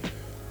 they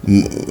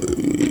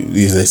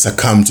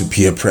succumb to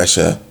peer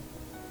pressure.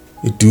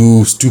 They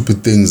do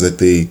stupid things that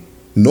they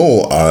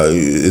know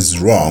is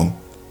wrong,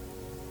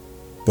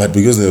 but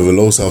because they have a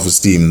low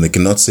self-esteem, they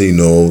cannot say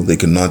no. They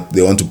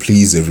want to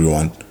please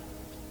everyone.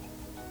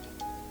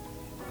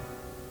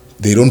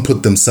 They don't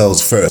put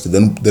themselves first. They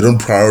don't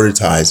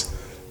prioritize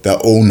their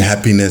own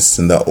happiness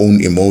and their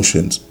own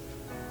emotions.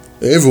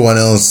 Everyone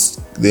else,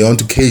 they want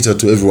to cater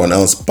to everyone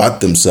else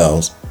but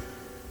themselves.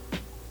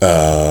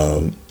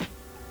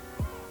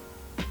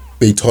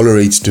 They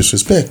tolerate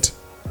disrespect.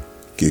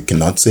 You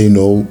cannot say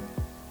no.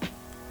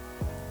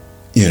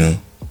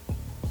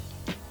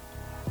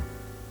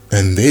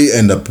 And they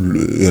end up,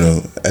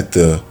 at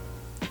the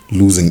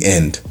losing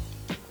end.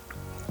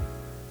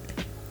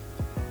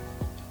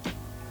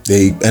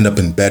 They end up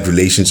in bad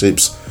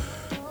relationships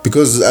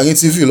because I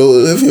guess if you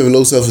have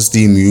low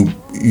self-esteem,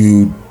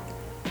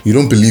 You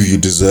don't believe you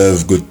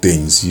deserve good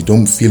things. You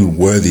don't feel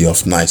worthy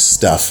of nice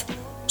stuff.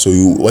 So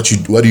what do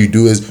you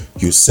do is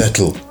you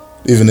settle.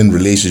 Even in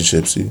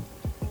relationships, you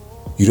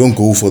don't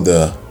go for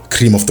the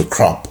cream of the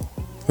crop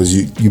because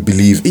you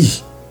believe,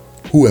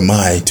 who am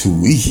I to?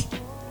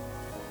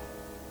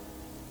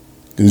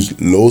 There's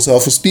low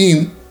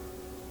self-esteem.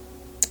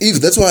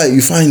 That's why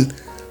you find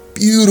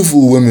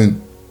beautiful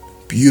women,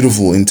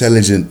 beautiful,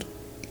 intelligent,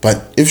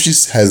 but if she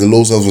has a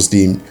low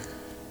self-esteem,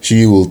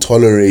 she will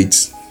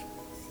tolerate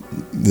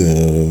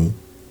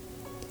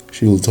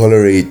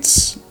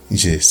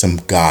some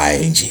guy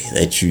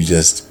that you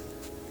just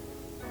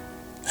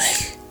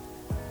like,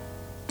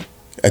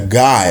 a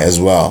guy as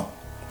well.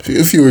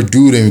 If you're a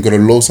dude and you've got a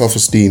low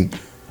self-esteem,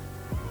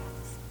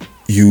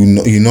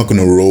 you're not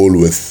gonna roll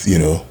with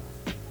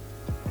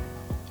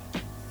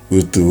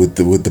with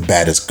the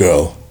baddest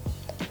girl.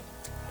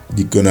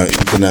 You're gonna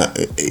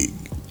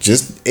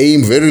just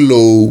aim very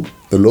low,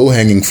 the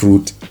low-hanging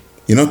fruit.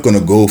 You're not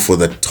gonna go for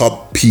the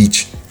top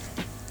peach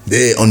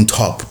there on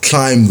top.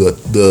 Climb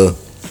the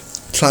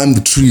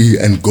tree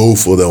and go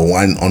for the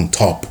one on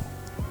top.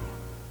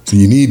 So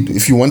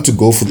if you want to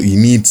go for you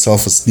need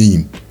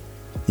self-esteem.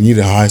 You need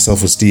a high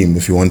self-esteem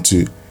if you want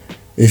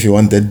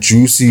that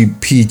juicy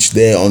peach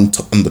there on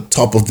the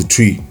top of the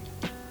tree.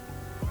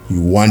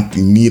 You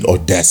need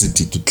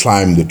audacity to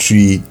climb the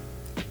tree.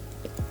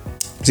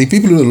 See,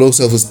 people with a low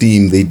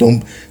self-esteem, they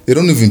don't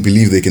even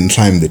believe they can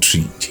climb the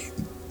tree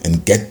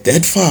and get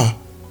that far.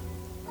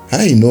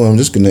 I'm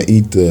just gonna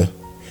eat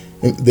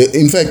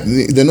in fact,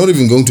 they're not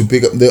even going to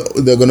pick up.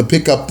 They're going to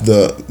pick up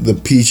the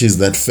peaches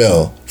that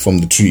fell from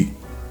the tree.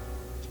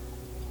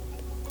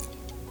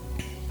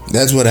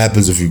 That's what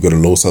happens if you've got a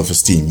low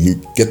self-esteem. You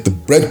get the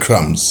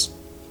breadcrumbs.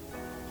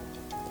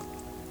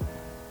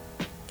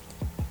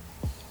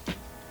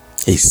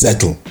 Hey,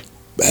 settle.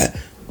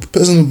 The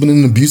person has been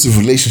in abusive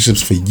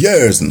relationships for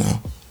years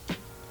now.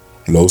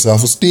 Low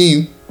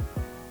self-esteem.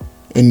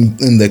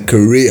 In their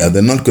career,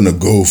 they're not going to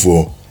go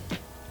for,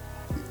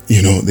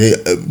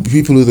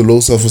 people with a low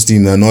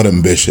self-esteem, they're not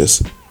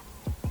ambitious.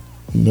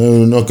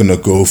 They're not going to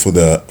go for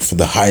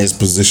the highest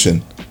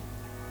position.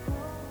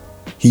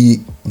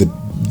 She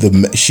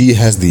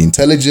has the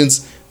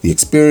intelligence, the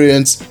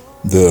experience,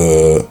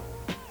 the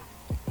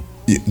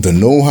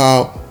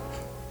know-how,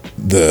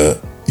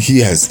 she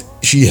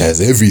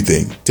has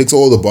everything. Ticks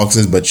all the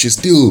boxes, but she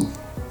still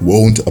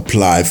won't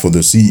apply for the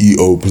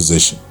CEO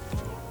position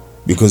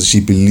because she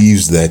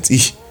believes that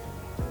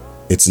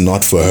it's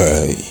not for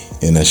her.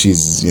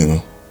 She's,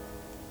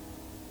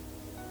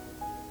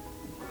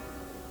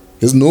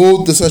 there's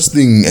no such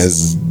thing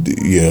as,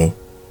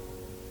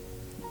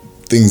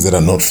 things that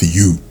are not for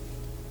you.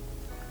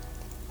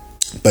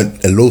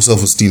 But a low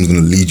self-esteem is going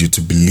to lead you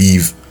to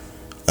believe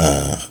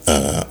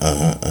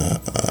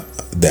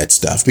that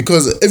stuff,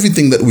 because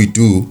everything that we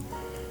do,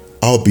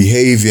 our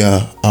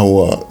behavior,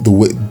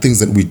 things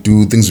that we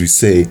do, things we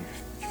say,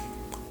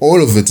 all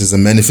of it is a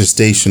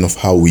manifestation of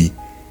how we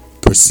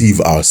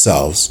perceive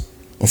ourselves,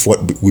 of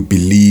what we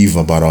believe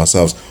about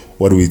ourselves,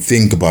 what we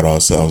think about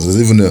ourselves.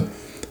 There's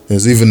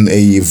even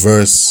a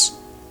verse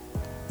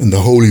in the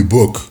Holy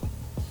Book,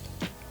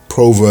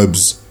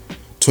 Proverbs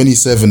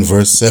 27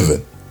 verse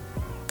 7.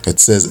 It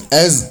says,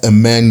 "As a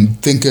man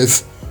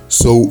thinketh,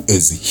 so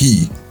is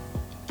he."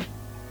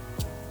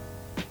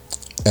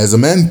 As a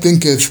man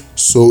thinketh,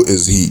 so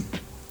is he.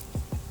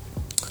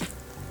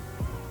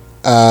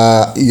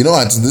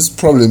 This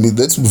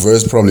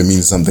verse probably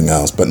means something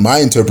else, but my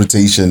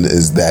interpretation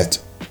is that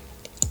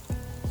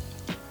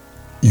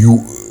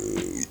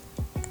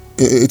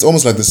it's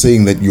almost like the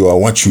saying that you are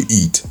what you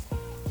eat.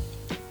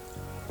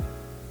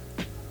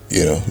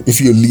 If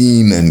you're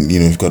lean and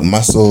you've got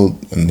muscle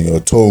and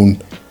you're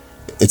toned,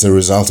 it's a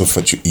result of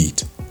what you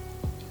eat.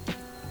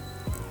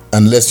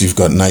 Unless you've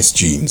got nice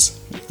genes,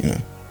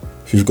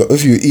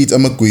 If you eat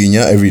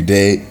amagwinya every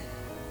day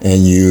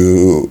and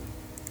you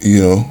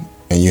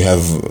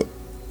have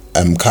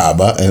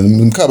mkaba,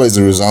 and mkaba is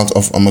a result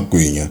of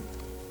amagwinya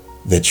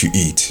that you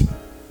eat.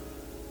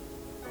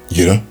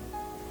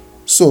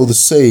 So the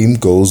same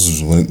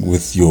goes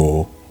with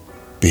your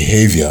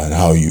behavior and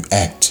how you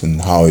act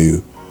and how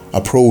you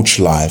approach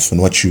life,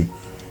 and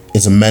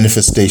it's a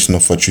manifestation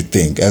of what you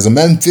think. As a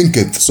man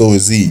thinketh, so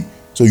is he.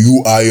 So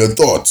you are your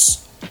thoughts.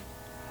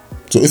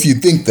 So if you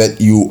think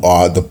that you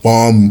are the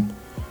bomb,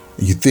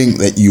 you think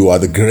that you are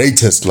the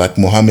greatest like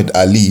Muhammad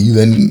Ali,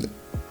 then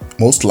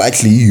most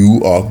likely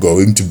you are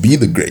going to be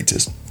the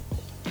greatest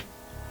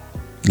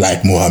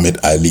like Muhammad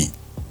Ali.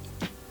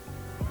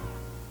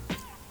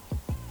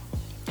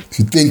 If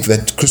you think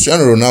that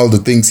Cristiano Ronaldo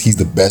thinks he's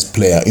the best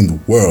player in the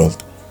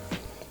world,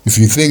 if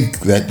you think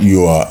that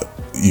you are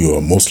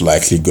most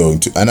likely going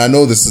to, and I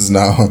know this is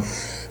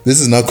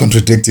now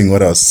contradicting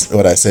what I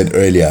said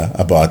earlier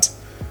about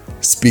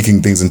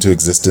speaking things into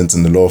existence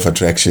and the law of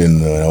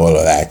attraction and all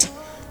of that.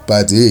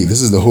 But hey,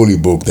 this is the Holy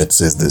Book that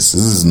says this.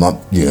 This is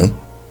not,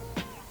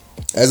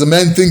 As a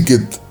man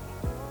thinketh,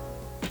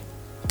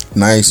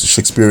 nice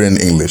Shakespearean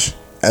English.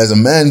 As a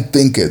man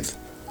thinketh,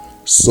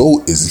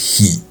 so is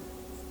he.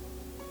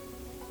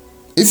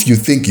 if you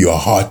think you're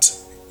hot,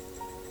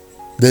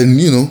 then,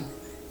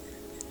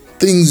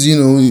 things,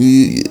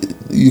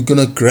 you're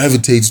gonna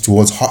gravitate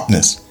towards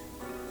hotness.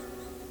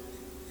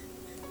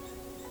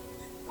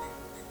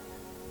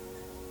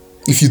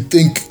 If you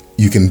think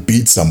you can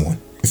beat someone,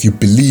 if you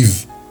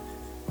believe,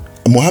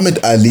 Muhammad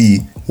Ali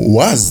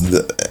was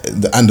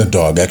the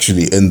underdog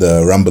actually in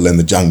the Rumble in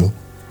the Jungle,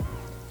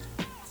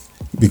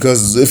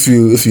 because if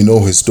you know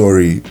his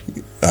story,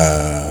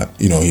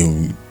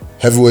 he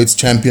heavyweights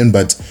champion,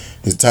 but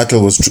his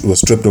title was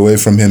stripped away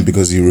from him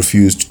because he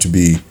refused to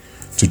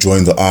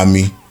join the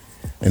army,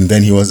 and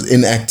then he was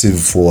inactive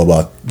for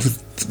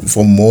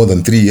more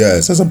than 3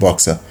 years as a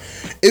boxer.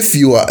 If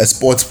you are a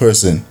sports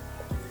person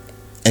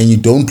and you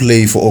don't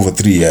play for over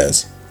 3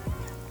 years,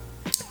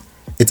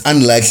 it's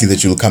unlikely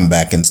that you'll come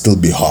back and still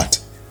be hot.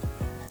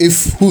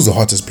 Who's the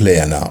hottest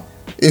player now?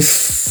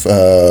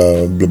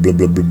 Blah blah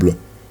blah blah blah.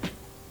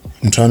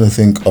 I'm trying to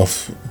think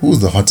of who's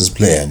the hottest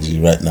player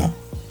right now.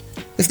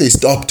 If they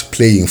stopped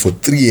playing for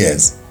 3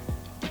 years,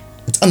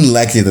 it's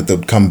unlikely that they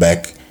would come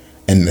back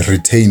and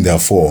retain their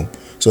form.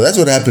 So that's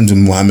what happened to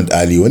Muhammad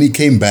Ali. When he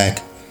came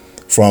back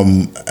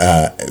from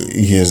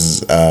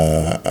his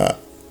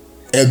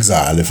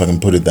exile, if I can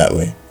put it that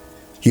way,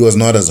 he was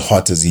not as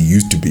hot as he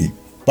used to be.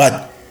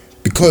 But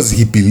because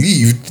he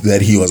believed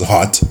that he was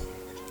hot,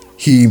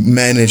 he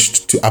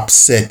managed to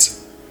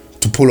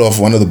pull off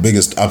one of the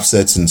biggest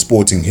upsets in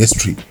sporting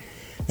history.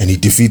 And he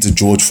defeated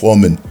George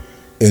Foreman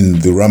in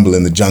the Rumble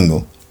in the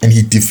Jungle. And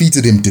he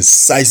defeated him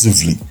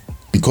decisively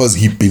because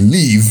he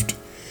believed,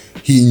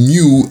 he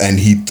knew, and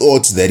he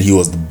thought that he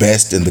was the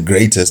best and the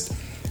greatest.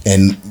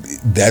 And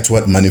that's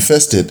what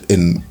manifested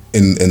in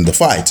the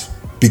fight.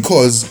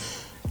 Because,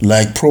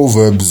 like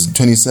Proverbs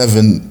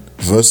 27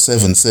 verse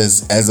 7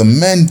 says, as a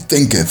man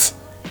thinketh,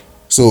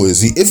 so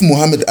is he. If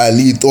Muhammad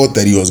Ali thought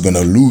that he was going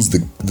to lose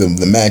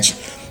the match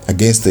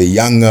against a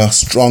younger,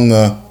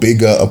 stronger,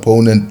 bigger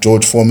opponent,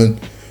 George Foreman,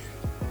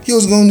 he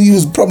was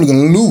probably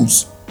going to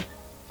lose.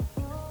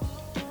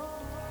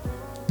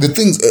 The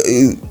things,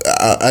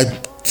 I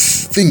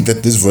think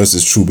that this verse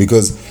is true,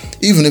 because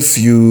even it's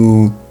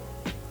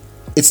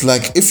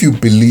like if you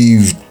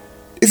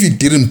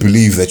didn't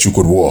believe that you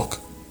could walk,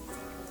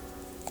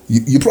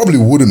 you probably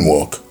wouldn't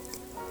walk.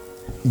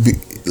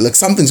 Like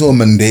something so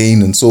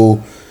mundane and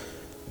so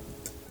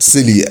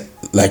silly,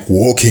 like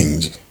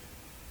walking,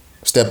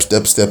 step,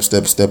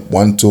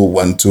 1 2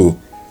 1 2.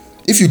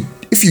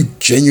 If you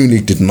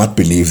genuinely did not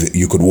believe that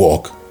you could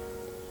walk,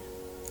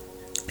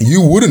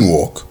 you wouldn't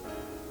walk,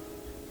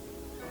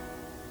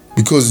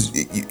 because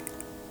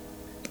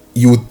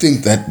you would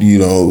think that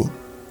you're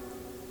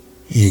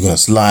gonna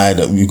slide,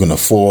 or you're gonna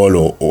fall,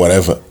 or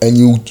whatever, and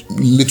you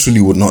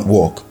literally would not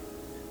walk.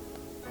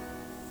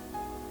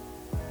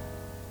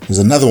 There's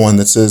another one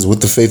that says,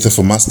 with the faith of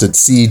a mustard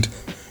seed,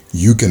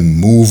 you can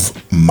move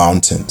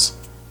mountains.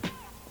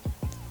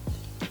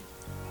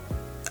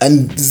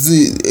 And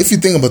if you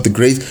think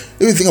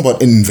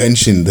about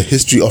invention, the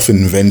history of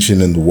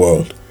invention in the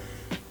world,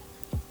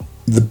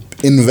 the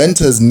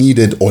inventors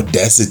needed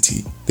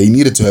audacity. They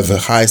needed to have a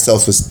high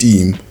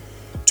self-esteem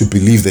to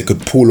believe they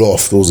could pull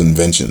off those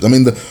inventions. I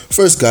mean, the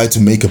first guy to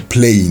make a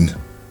plane,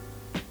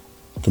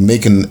 to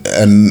make an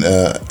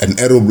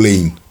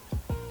aeroplane,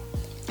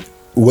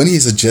 when he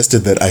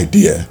suggested that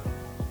idea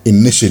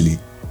initially,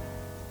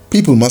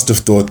 people must have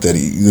thought that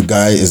the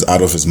guy is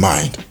out of his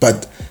mind.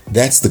 But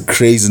that's the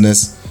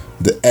craziness,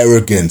 the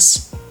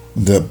arrogance,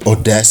 the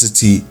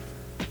audacity,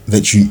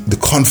 the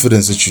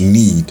confidence that you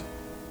need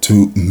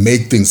to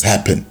make things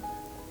happen.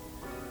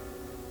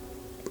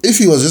 If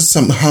he was just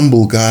some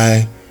humble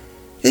guy,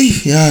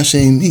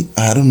 Shane,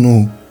 I don't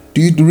know.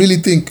 Do you really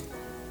think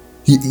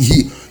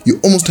you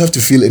almost have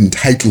to feel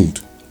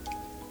entitled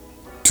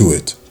to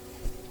it?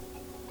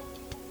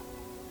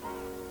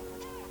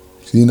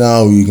 See,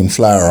 now you can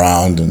fly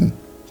around in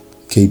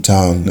Cape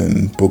Town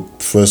and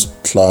book first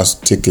class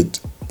ticket.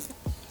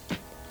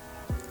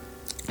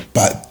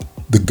 But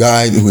the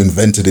guy who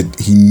invented it,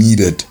 he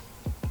needed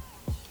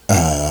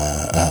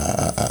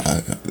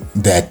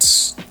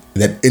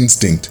that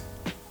instinct.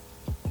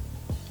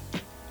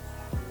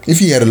 If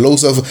he had a low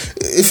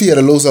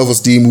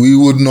self-esteem, we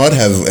would not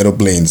have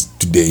aeroplanes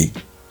today.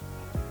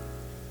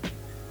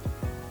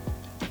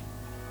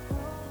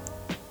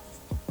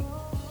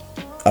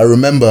 I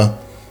remember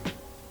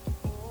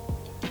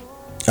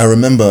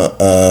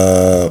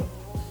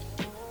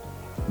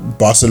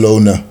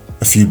Barcelona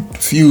a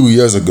few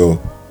years ago.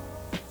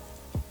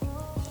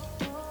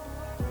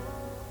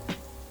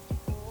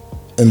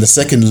 In the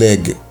second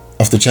leg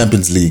of the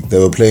Champions League, they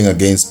were playing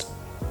against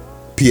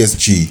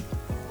PSG.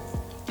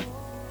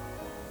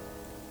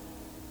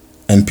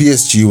 And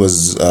PSG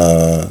was,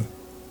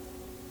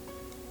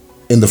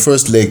 in the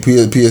first leg,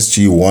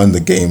 PSG won the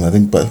game, I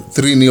think, by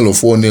 3-0 or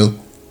 4-0.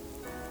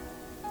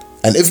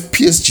 And if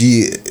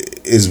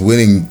PSG is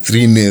winning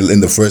 3-0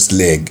 in the first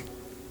leg,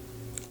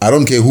 I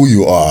don't care who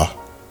you are,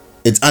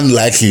 it's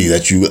unlikely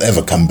that you will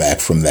ever come back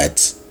from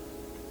that,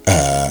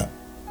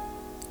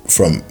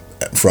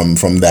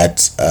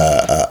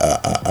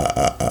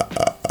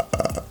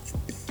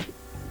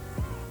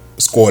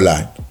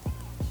 scoreline.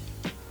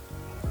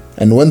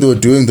 And when they were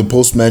doing the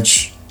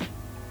post-match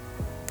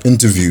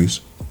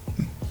interviews,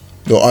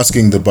 they were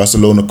asking the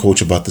Barcelona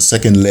coach about the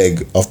second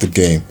leg of the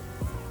game.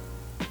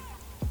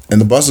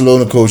 And the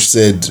Barcelona coach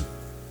said,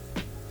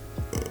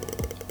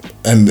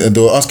 and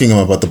they were asking him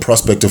about the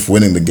prospect of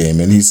winning the game.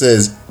 And he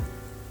says,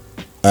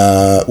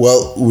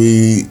 well,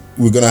 we're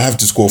going to have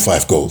to score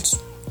 5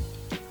 goals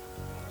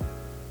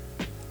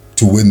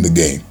to win the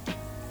game.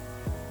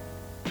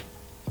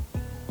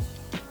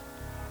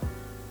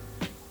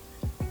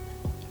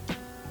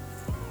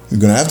 We're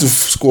going to have to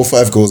score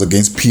 5 goals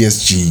against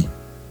PSG.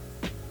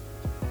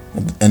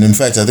 And in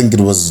fact, I think it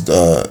was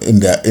in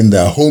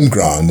their home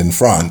ground in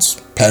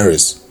France,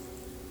 Paris.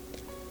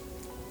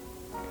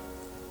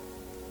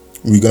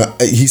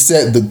 He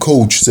said, the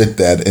coach said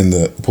that in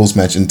the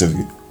post-match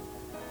interview.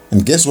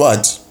 And guess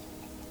what?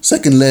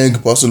 Second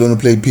leg, Barcelona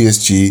played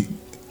PSG.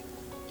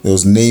 There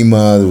was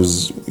Neymar, there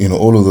was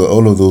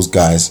all of those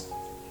guys.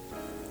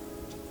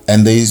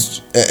 And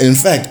in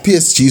fact,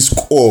 PSG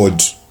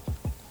scored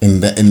in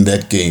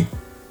that game.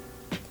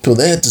 So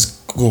they had to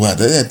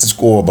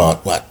score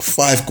about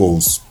 5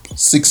 goals,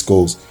 6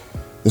 goals.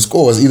 The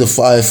score was either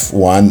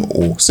 5-1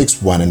 or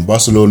 6-1, and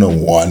Barcelona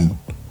won.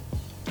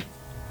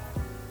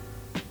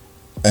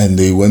 And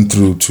they went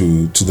through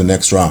to the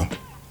next round.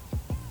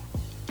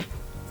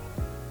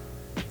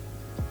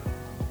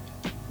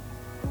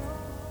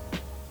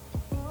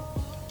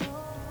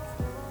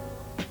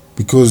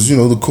 Because,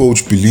 the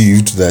coach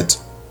believed that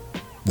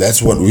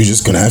that's what we're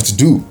just going to have to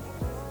do.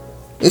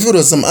 If it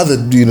was some other,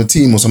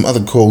 team or some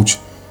other coach,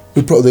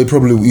 we probably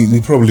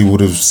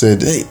would have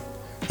said, hey,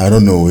 I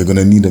don't know, we're going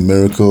to need a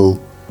miracle.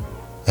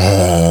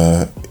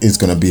 It's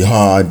going to be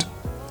hard.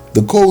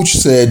 The coach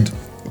said,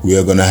 we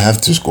are going to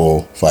have to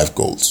score 5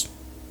 goals.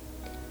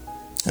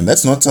 And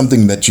that's not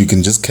something that you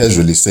can just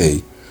casually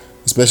say,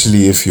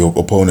 especially if your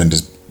opponent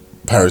is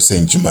Paris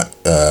Saint-Germain.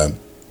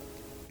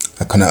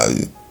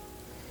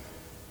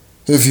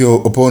 If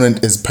your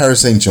opponent is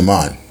Paris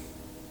Saint-Germain,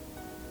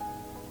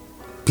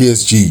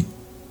 PSG.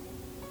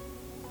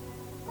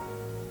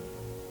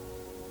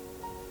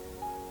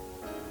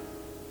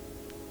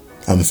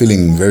 I'm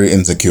feeling very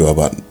insecure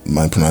about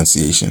my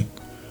pronunciation.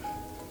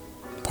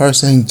 Paris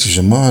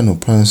Saint-Germain or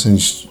Paris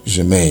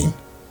Saint-Germain.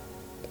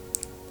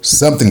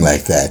 Something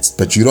like that.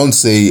 But you don't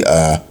say,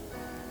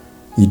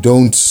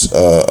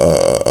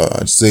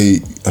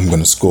 say, I'm going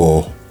to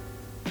score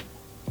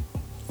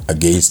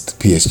against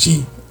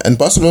PSG. And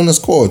Barcelona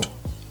scored.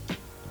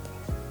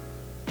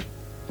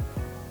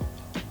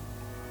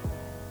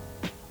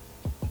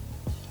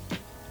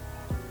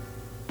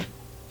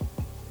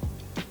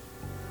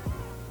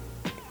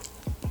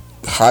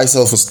 High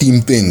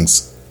self-esteem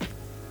things.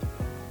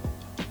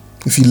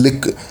 If you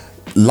look,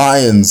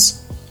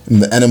 lions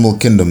in the animal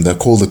kingdom, they're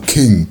called the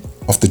king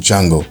of the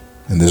jungle.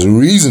 And there's a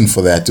reason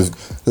for that.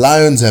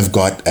 Lions have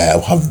got a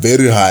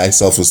very high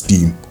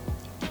self-esteem.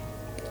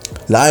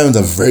 Lions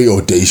are very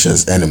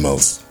audacious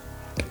animals.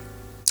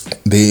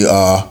 They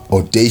are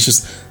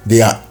audacious.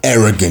 They are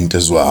arrogant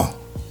as well.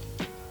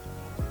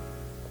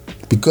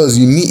 Because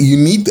you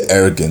need the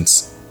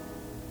arrogance.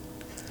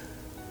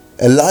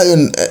 A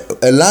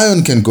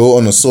lion can go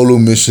on a solo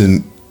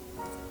mission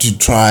to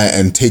try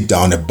and take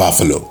down a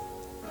buffalo.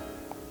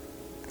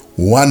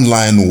 One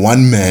lion,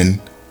 one man,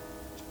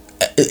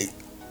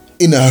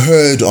 in a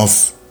herd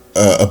of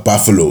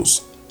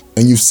buffaloes,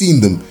 and you've seen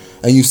them,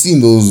 and you've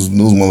seen those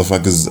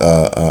motherfuckers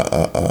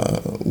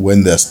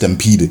when they're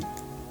stampeded.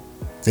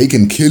 They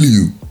can kill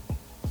you.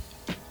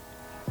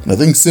 I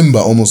think Simba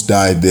almost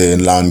died there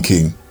in Lion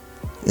King,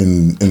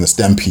 in the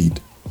stampede.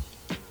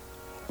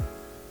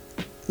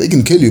 They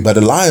can kill you, but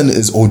a lion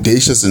is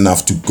audacious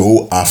enough to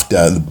go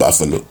after the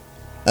buffalo.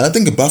 And I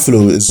think a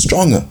buffalo is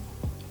stronger.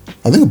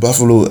 I think a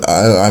buffalo,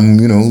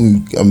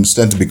 I'm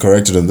starting to be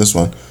corrected on this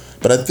one,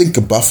 but I think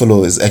a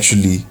buffalo is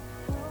actually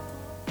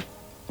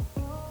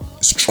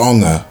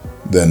stronger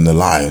than the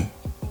lion.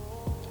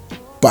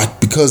 But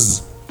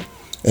because,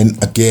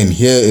 and again,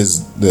 here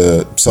is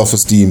the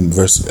self-esteem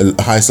versus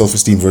high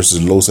self-esteem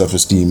versus low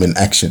self-esteem in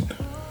action.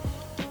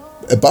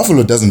 A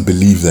buffalo doesn't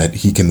believe that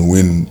he can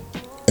win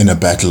in a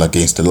battle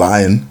against a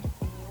lion,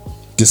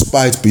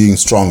 despite being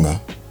stronger.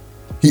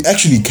 He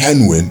actually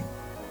can win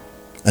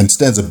and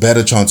stands a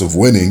better chance of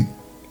winning,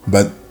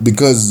 but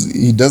because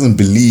he doesn't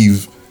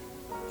believe,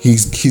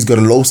 he's got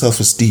a low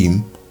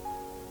self-esteem,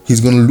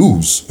 he's going to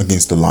lose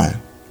against the lion.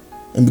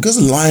 And because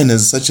the lion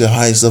has such a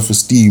high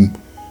self-esteem,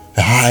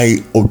 a high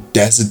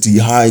audacity,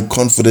 high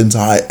confidence,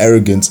 high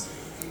arrogance,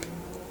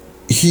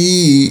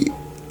 he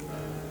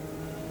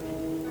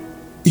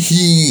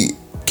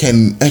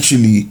can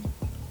actually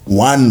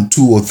 1,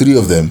 2, or 3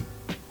 of them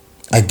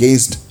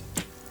against,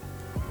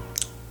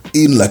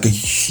 in like a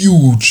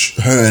huge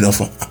herd of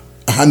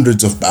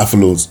hundreds of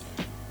buffaloes,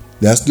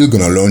 they're still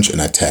gonna launch an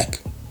attack.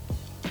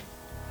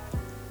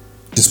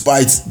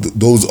 Despite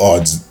those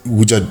odds,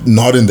 which are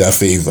not in their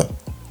favor,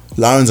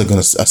 lions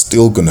are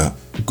still gonna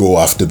go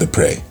after the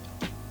prey.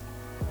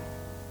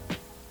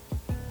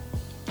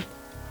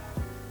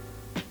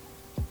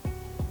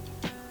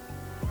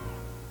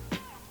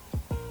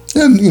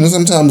 then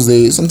sometimes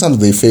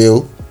they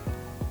fail,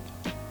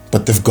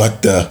 but they've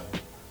got the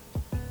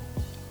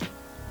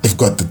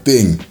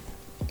thing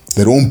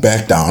they don't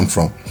back down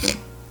from.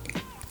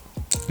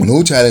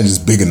 No challenge is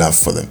big enough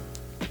for them.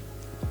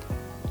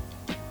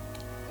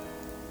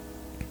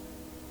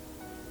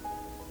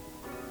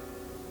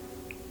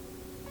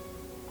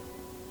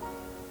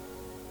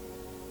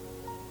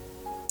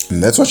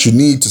 And that's what you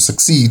need to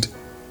succeed.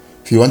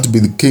 If you want to be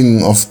the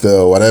king of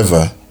the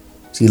whatever.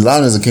 See,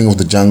 lion is the king of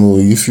the jungle.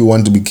 If you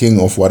want to be king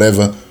of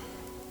whatever,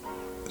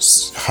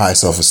 high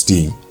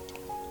self-esteem.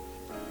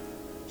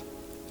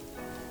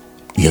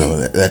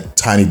 That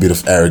tiny bit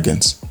of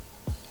arrogance.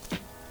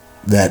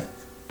 That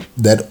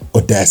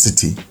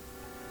audacity.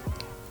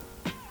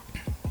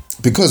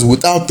 Because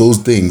without those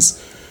things,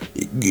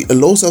 a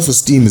low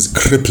self-esteem is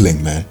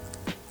crippling, man.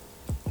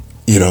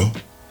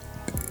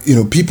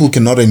 People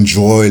cannot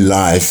enjoy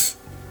life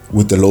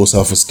with the low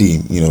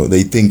self-esteem.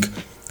 They think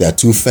they're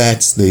too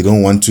fat. They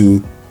don't want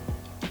to.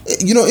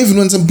 Even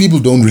when some people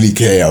don't really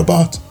care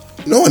about.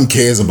 No one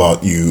cares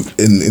about you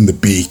in the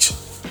beach.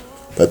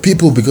 But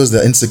people, because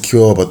they're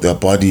insecure about their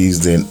bodies,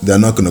 they're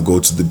not going to go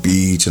to the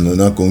beach and they're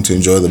not going to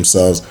enjoy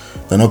themselves.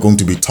 They're not going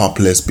to be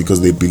topless because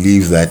they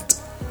believe that,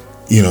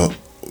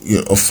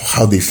 of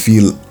how they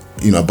feel,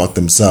 about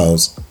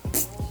themselves.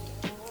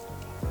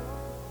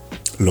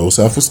 Low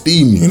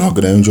self-esteem, you're not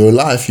going to enjoy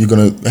life. You're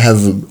going to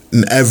have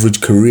an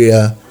average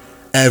career,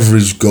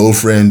 average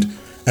girlfriend,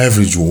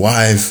 average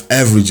wife,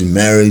 average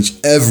marriage,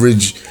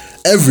 average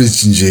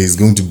is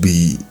going to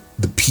be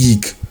the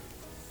peak.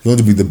 Going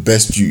to be the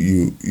best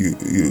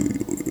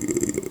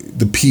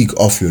the peak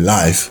of your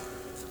life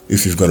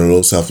if you've got a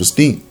low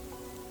self-esteem.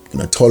 You're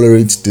going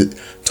to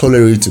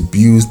tolerate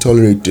abuse,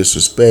 tolerate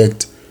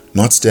disrespect,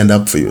 not stand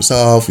up for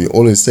yourself. You're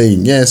always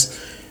saying yes.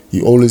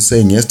 You're always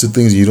saying yes to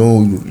things you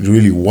don't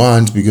really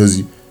want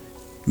because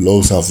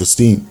low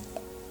self-esteem.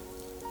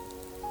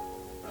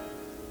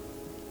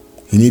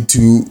 We need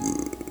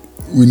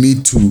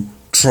to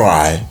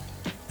try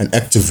and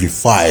actively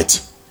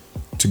fight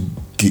to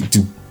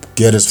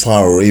get as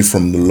far away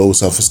from the low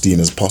self-esteem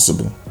as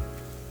possible.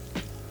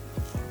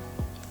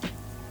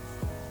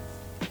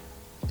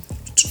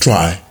 To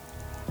try.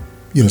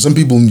 Some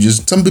people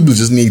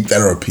just need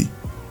therapy.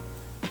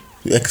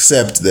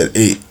 Accept that,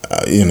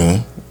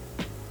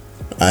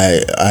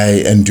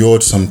 I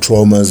endured some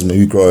traumas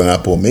maybe growing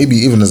up or maybe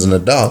even as an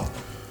adult.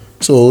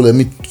 So let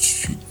me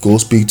go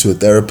speak to a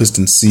therapist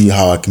and see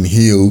how I can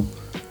heal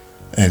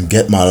and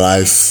get my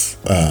life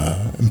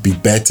and be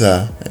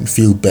better and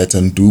feel better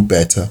and do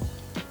better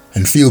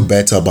and feel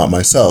better about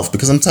myself.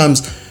 Because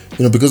sometimes,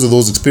 because of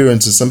those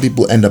experiences, some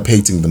people end up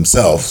hating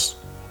themselves.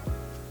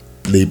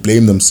 They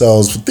blame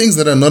themselves for things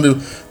that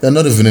they're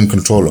not even in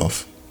control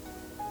of.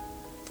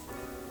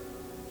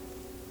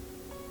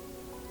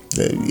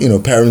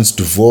 Parents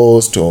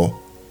divorced, and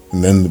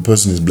then the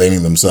person is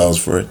blaming themselves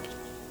for it.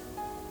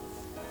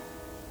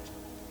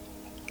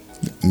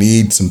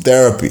 Need some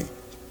therapy.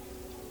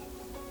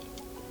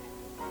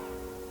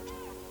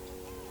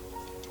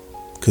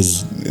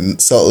 Because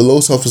low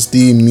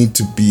self-esteem need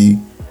to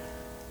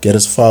get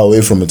as far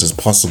away from it as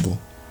possible.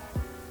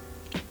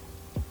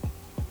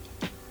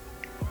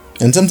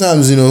 And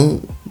sometimes,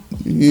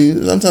 sometimes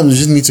you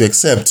just need to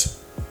accept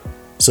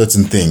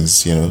certain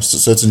things,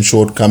 certain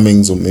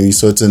shortcomings, or maybe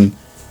certain,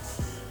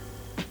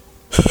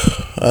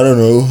 I don't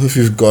know,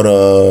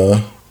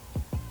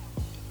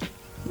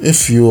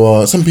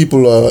 some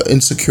people are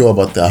insecure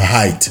about their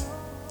height.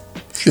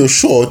 If you're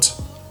short,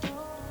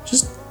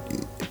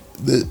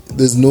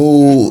 there's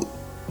no,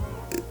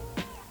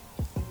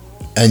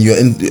 and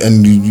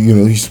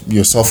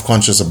you're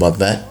self-conscious about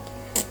that.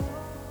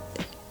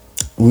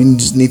 We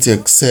just need to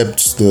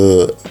accept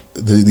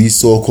these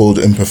so-called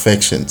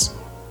imperfections.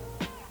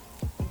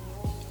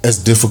 As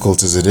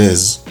difficult as it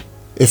is,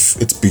 if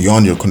it's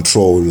beyond your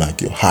control, like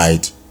your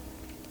height,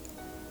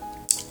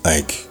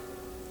 like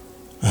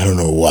I don't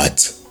know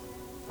what.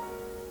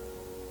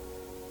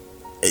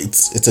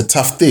 It's a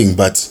tough thing,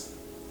 but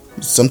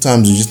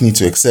sometimes you just need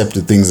to accept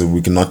the things that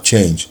we cannot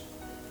change.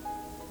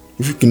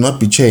 If it cannot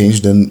be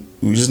changed, then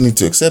we just need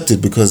to accept it,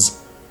 because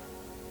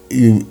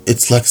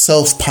it's like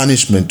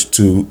self-punishment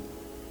to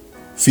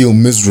feel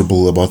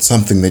miserable about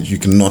something that you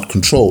cannot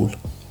control.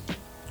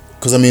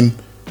 Because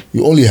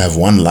you only have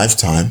one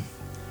lifetime.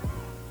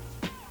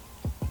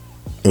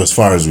 As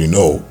far as we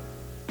know,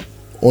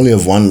 only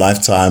have one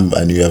lifetime,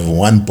 and you have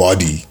one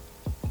body.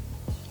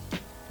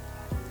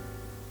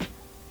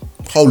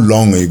 How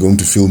long are you going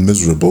to feel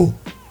miserable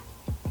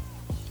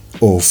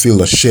or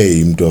feel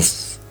ashamed of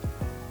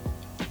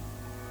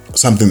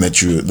something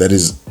that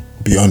is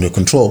beyond your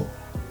control?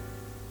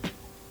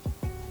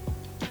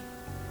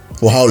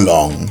 For how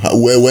long?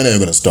 When are you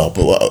going to stop?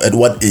 At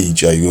what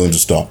age are you going to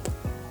stop?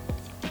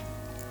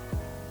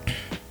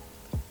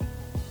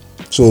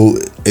 So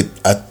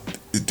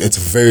it's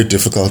very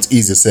difficult,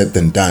 easier said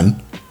than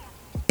done,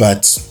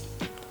 but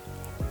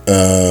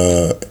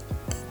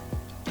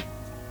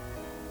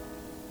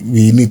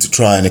we need to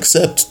try and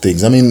accept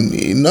things.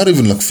 Not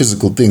even like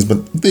physical things,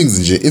 but things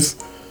in general.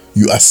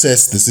 you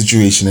assess the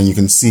situation and you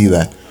can see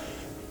that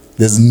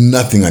there's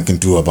nothing I can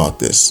do about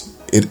this.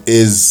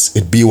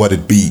 It be what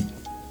it be.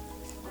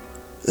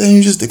 Then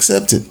you just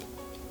accept it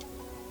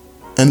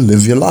and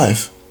live your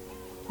life,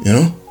 you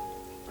know?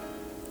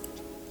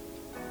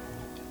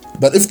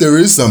 But if there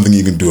is something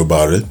you can do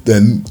about it,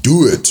 then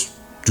do it.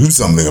 Do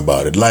something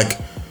about it. Like,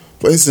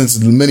 for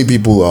instance, many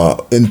people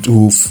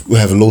who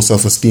have low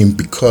self-esteem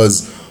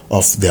because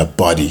of their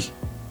body.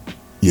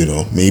 You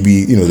know,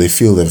 maybe, they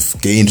feel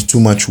they've gained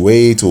too much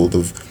weight, or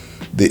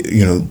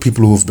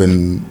people who've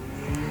been,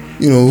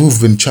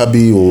 who've been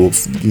chubby or,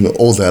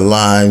 all their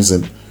lives.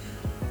 And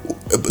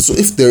so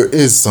if there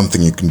is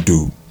something you can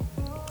do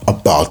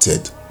about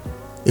it,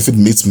 if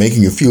it's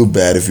making you feel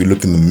bad, if you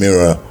look in the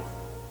mirror,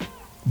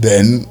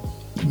 then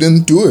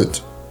do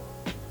it.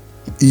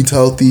 Eat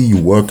healthy, you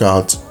work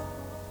out.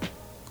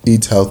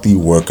 Eat healthy,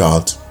 work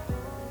out.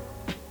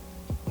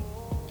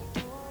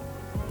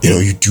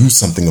 You do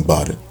something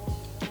about it.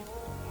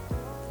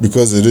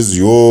 Because it is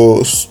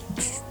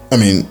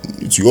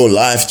it's your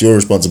life, it's your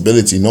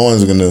responsibility. No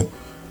one's going to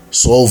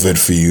solve it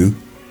for you.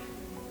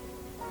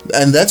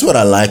 And that's what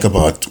I like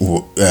about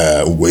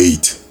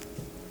weight.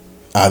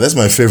 That's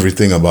my favorite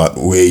thing about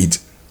weight,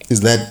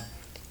 is that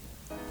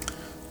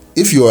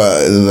if you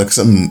are like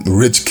some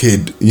rich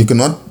kid, you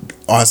cannot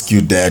ask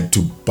your dad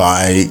to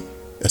buy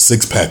a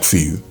six-pack for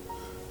you.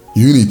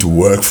 You need to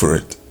work for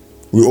it.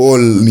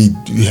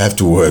 You have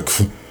to work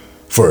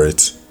for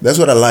it. That's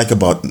what I like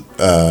about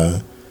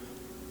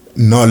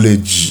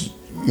knowledge.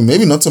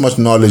 Maybe not so much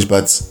knowledge,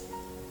 but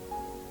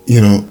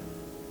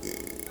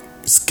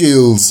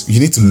skills. You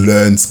need to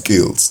learn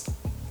skills.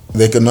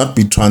 They cannot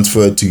be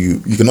transferred to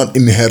you. You cannot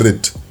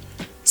inherit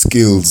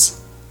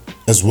skills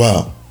as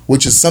well,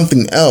 which is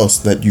something else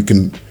that you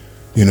can,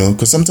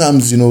 because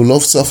sometimes, low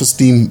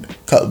self-esteem,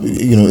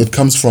 it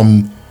comes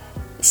from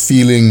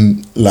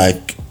feeling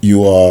like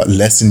you are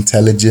less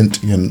intelligent,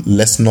 you're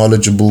less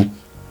knowledgeable,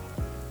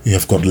 you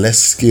have got less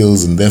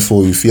skills, and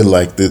therefore you feel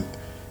like that,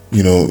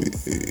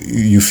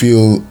 you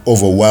feel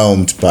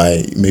overwhelmed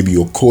by maybe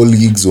your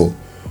colleagues or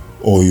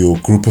your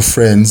group of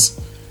friends.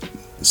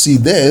 See,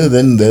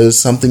 then there's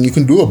something you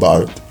can do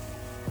about it.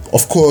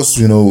 Of course,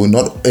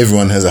 not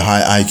everyone has a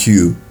high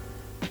IQ,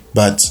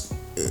 but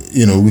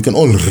we can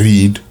all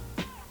read.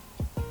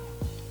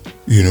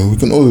 We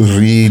can all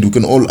read, we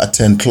can all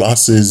attend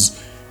classes,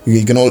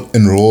 we can all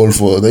enroll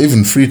for, there are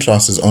even free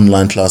classes,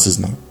 online classes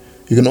now.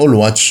 You can all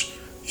watch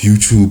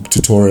YouTube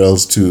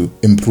tutorials to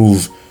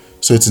improve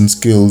certain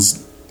skills.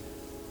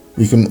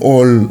 We can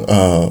all,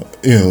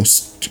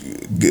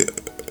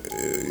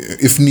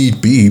 if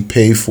need be,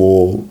 pay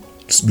for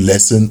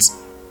lessons,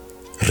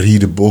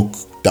 read a book,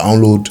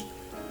 download,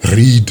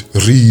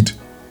 read.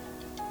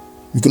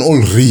 You can all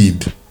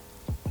read.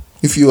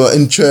 If you are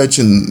in church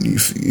and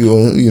if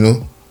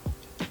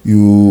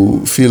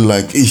you feel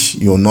like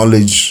your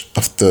knowledge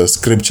of the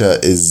scripture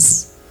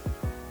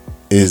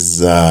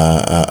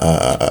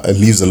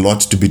leaves a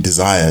lot to be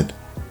desired,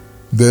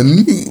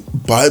 then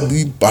go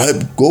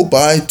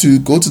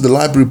to the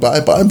library, buy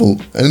a Bible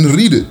and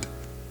read it.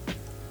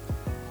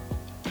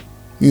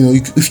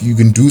 If you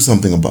can do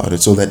something about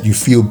it so that you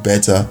feel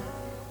better,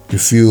 you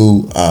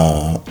feel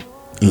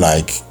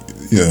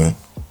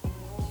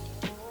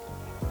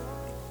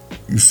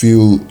you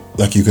feel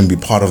like you can be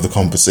part of the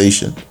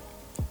conversation,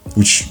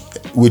 which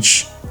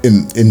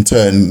in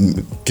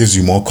turn gives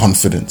you more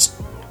confidence.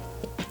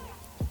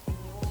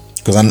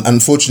 Because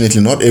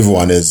unfortunately, not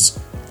everyone is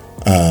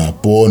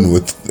born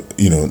with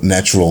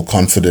natural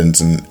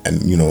confidence and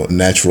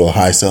natural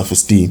high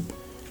self-esteem.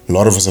 A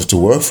lot of us have to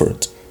work for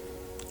it,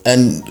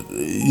 and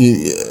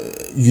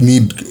you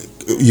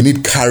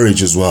need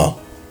courage as well.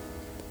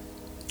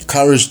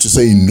 Courage to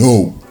say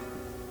no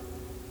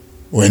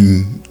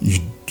when you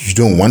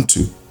don't want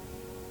to.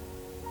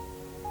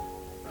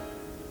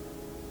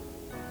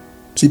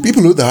 See,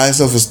 people with the high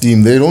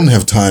self-esteem, they don't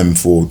have time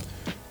for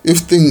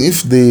if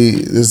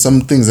there's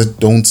some things that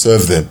don't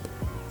serve them,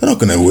 they're not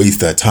gonna waste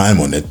their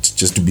time on it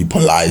just to be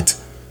polite.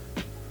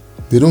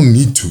 They don't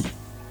need to.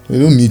 They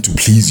don't need to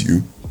please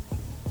you.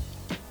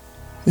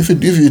 If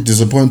you're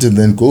disappointed,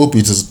 then go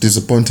be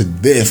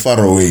disappointed there,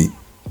 far away.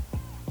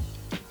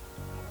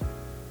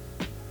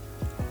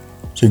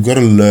 So you've got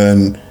to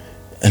learn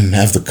and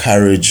have the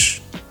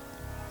courage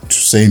to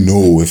say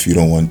no if you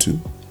don't want to.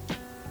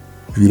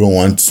 If you don't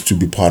want to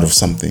be part of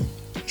something,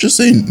 just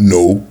say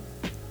no.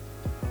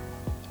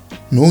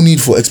 No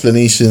need for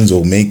explanations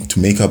or to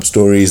make up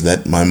stories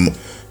that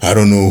I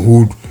don't know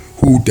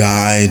who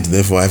died,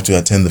 therefore I have to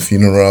attend the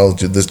funeral.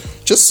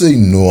 Just say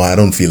no, I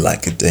don't feel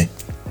like it.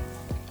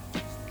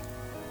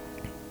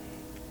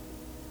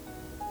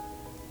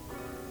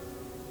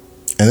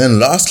 And then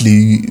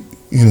lastly,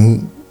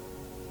 you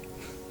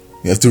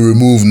have to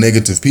remove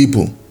negative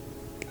people.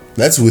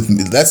 That's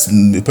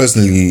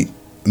personally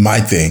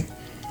my thing.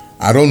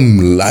 I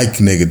don't like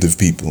negative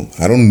people.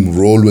 I don't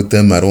roll with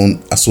them. I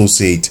don't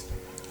associate.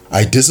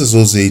 I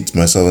disassociate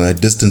myself and I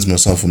distance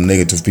myself from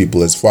negative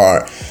people as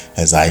far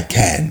as I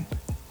can.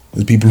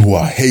 The people who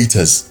are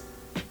haters.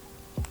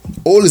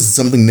 always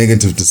something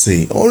negative to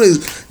say.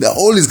 They're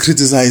always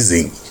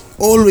criticizing.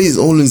 Always.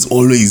 There's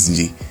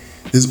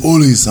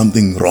always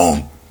something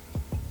wrong.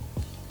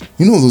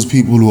 You know those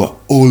people who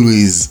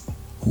always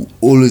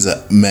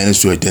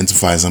manage to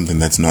identify something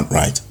that's not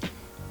right.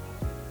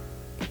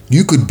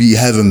 You could be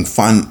having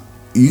fun.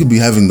 You could be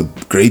having the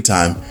great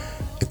time.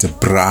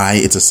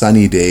 It's a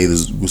sunny day.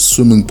 There's a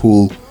swimming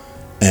pool,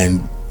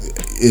 and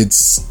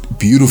it's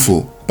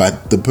beautiful.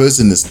 But the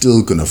person is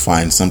still gonna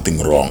find something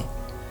wrong.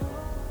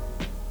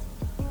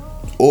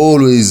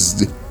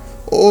 Always,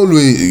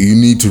 you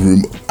need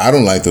to. I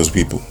don't like those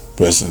people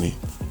personally.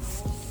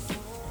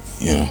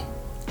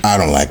 I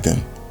don't like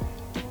them,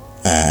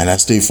 and I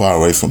stay far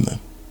away from them.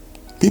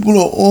 People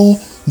are all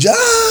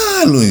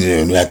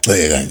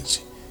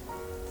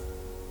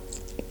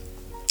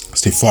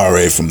stay far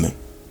away from them.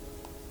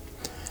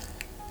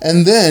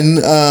 And then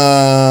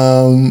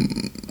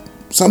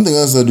something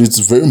else that it's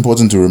very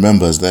important to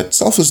remember is that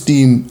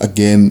self-esteem,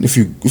 again, if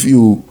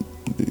you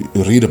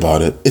read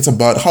about it, it's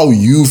about how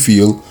you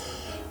feel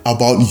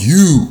about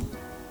you.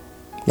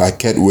 Like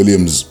Cat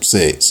Williams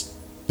says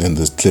in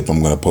this clip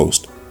I'm going to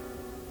post.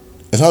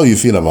 It's how you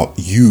feel about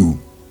you.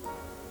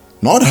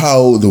 Not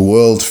how the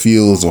world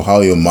feels or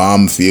how your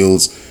mom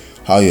feels,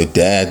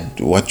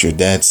 what your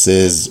dad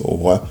says or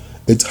what.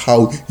 It's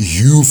how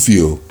you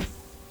feel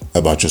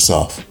about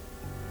yourself.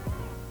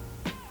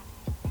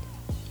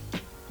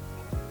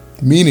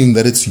 Meaning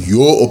that it's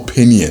your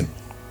opinion.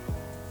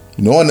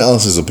 No one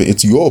else's opinion.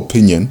 It's your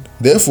opinion.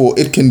 Therefore,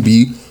 it can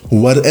be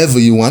whatever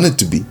you want it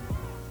to be.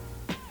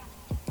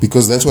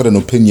 Because that's what an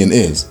opinion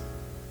is.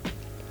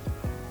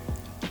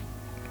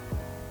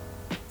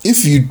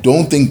 If you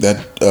don't think that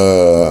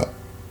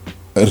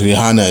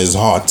Rihanna is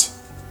hot,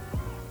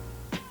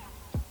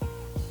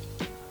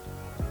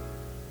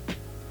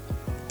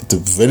 it's a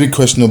very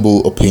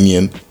questionable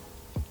opinion.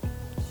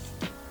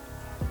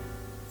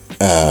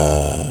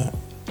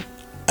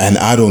 And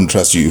I don't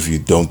trust you if you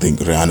don't think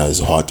Rihanna is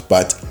hot.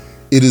 But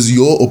it is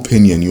your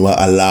opinion. You are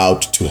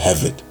allowed to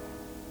have it.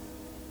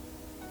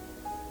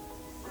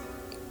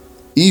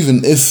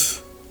 Even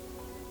if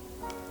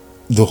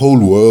the whole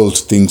world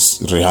thinks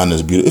Rihanna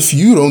is beautiful, if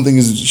you don't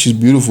think she's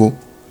beautiful,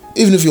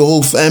 even if your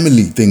whole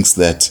family thinks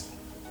that,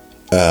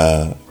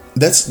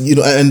 that's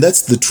and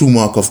that's the true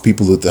mark of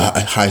people with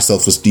a high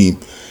self-esteem.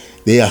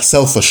 They are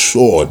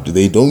self-assured.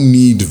 They don't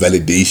need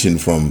validation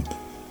from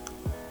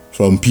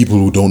people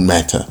who don't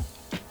matter.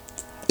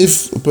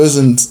 If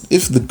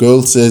the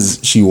girl says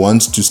she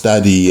wants to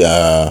study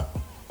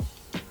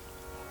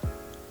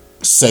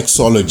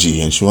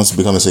sexology and she wants to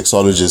become a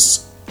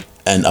sexologist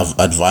and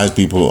advise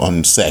people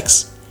on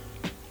sex,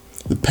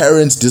 the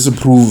parents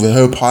disapprove,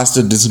 her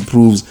pastor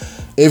disapproves,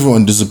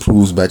 everyone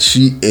disapproves, but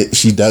she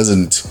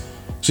doesn't.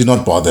 She's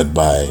not bothered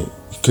by,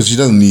 because she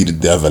doesn't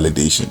need their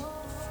validation.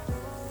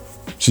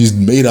 She's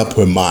made up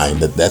her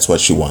mind that that's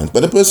what she wants.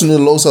 But a person with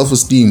low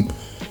self-esteem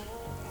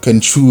can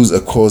choose a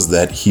cause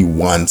that he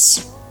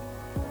wants.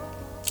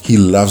 He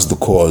loves the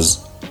cause,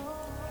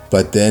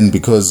 but then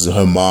because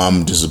your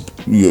mom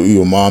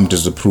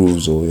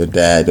disapproves, or your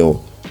dad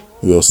or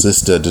your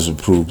sister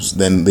disapproves,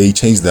 then they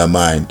change their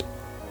mind,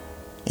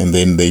 and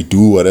then they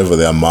do whatever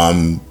their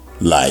mom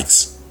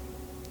likes.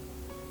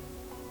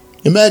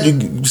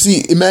 Imagine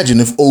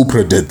if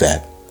Oprah did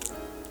that.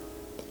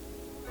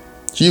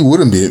 We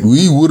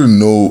wouldn't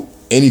know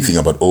anything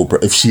about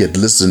Oprah if she had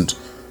listened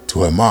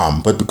to her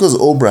mom. But because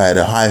Oprah had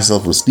a high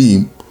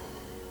self-esteem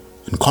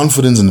and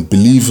confidence and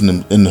belief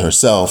in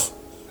herself,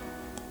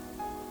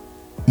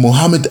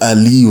 Muhammad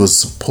Ali was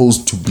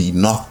supposed to be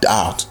knocked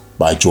out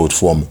by George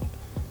Foreman.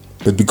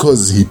 But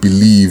because he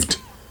believed,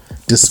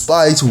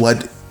 despite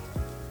what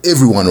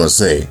everyone was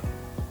saying,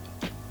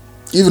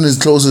 even his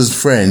closest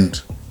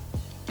friend,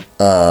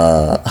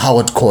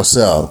 Howard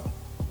Cosell,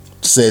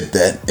 said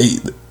that, hey,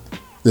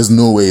 there's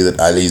no way that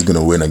Ali is going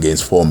to win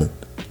against Foreman.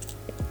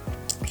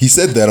 He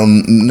said that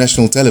on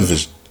national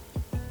television,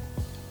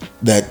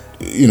 that,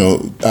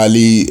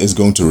 Ali is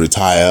going to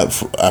retire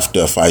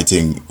after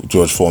fighting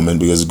George Foreman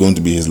because it's going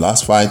to be his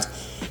last fight.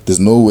 There's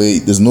no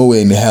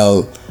way in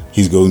hell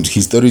he's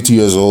 32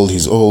 years old,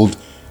 he's old.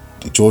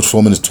 George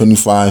Foreman is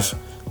 25.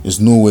 There's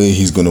no way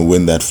he's going to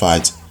win that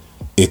fight.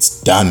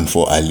 It's done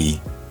for Ali.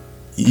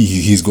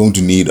 He's going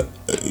to need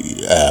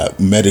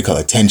medical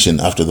attention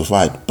after the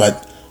fight.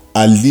 But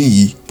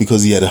Ali,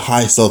 because he had a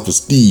high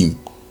self-esteem,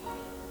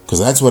 because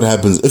that's what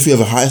happens if you have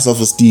a high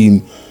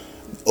self-esteem,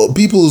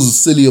 people's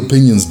silly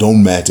opinions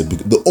don't matter.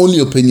 The only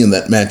opinion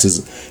that matters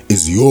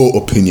is your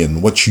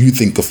opinion, what you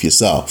think of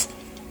yourself.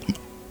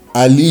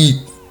 Ali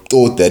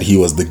thought that he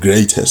was the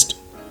greatest.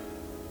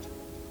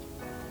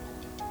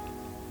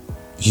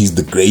 He's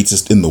the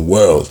greatest in the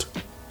world.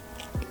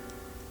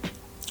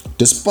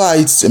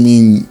 Despite,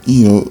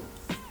 the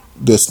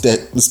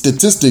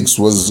statistics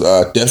was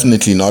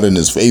definitely not in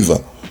his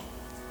favor,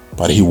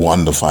 but he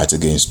won the fight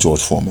against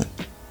George Foreman.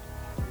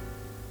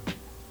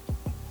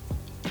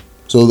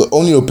 So the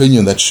only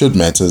opinion that should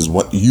matter is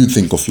what you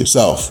think of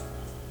yourself.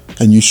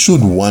 And you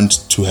should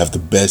want to have the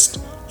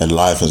best that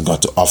life has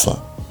got to offer.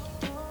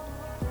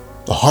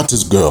 the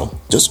hottest girl.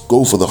 Just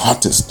go for the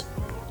hottest.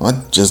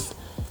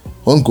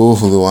 Don't go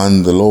for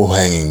the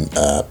low-hanging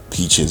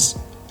peaches.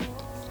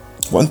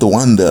 Want the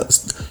one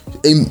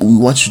we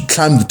want you to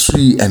climb the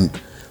tree and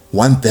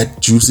want that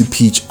juicy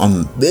peach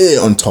on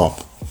top.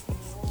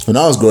 When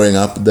I was growing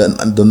up,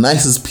 the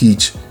nicest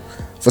peach,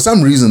 for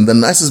some reason, the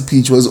nicest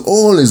peach was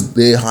always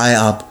there high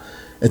up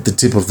at the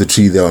tip of the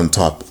tree there on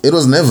top. It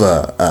was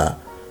never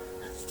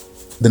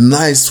the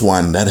nice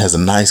one that has a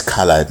nice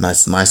color,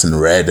 nice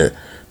and red,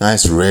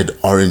 nice red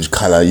orange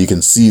color. You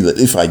can see that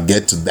if I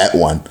get to that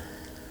one,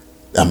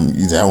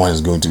 that one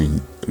is going to be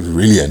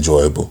really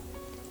enjoyable.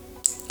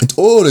 It's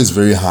always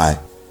very high.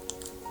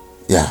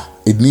 Yeah,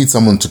 it needs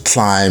someone to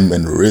climb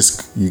and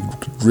risk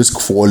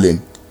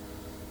falling.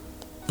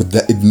 But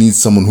that it needs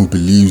someone who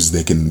believes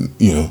they can,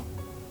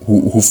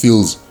 who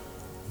feels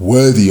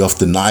worthy of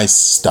the nice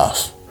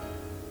stuff.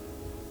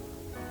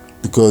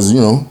 Because,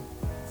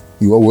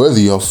 you are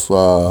worthy of,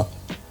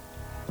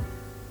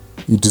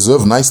 you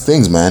deserve nice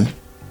things, man.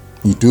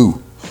 You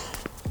do.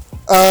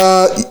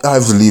 I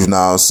have to leave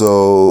now,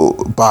 so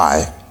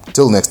bye.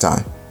 Till next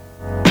time.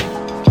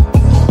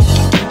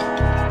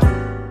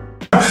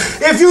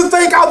 If you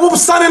think I whoop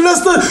Sonny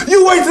Liston,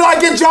 you wait till I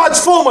get George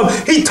Foreman.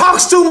 He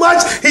talks too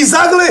much, he's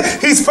ugly,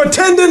 he's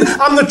pretending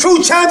I'm the true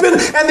champion,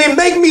 and they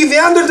make me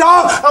the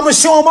underdog. I'm going to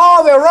show them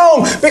all they're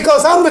wrong,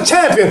 because I'm the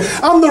champion.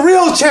 I'm the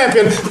real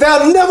champion.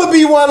 There'll never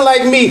be one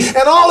like me.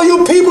 And all of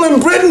you people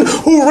in Britain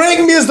who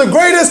rank me as the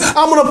greatest,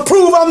 I'm going to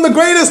prove I'm the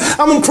greatest.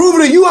 I'm going to prove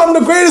to you I'm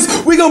the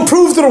greatest. We're going to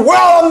prove to the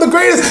world I'm the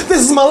greatest. This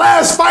is my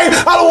last fight.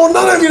 I don't want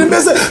none of you to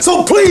miss it.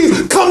 So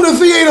please come to the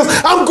theaters.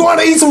 I'm going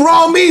to eat some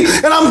raw meat,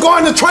 and I'm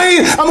going to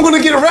train. I'm going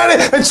to get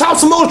ready and chop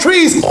some more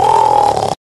trees.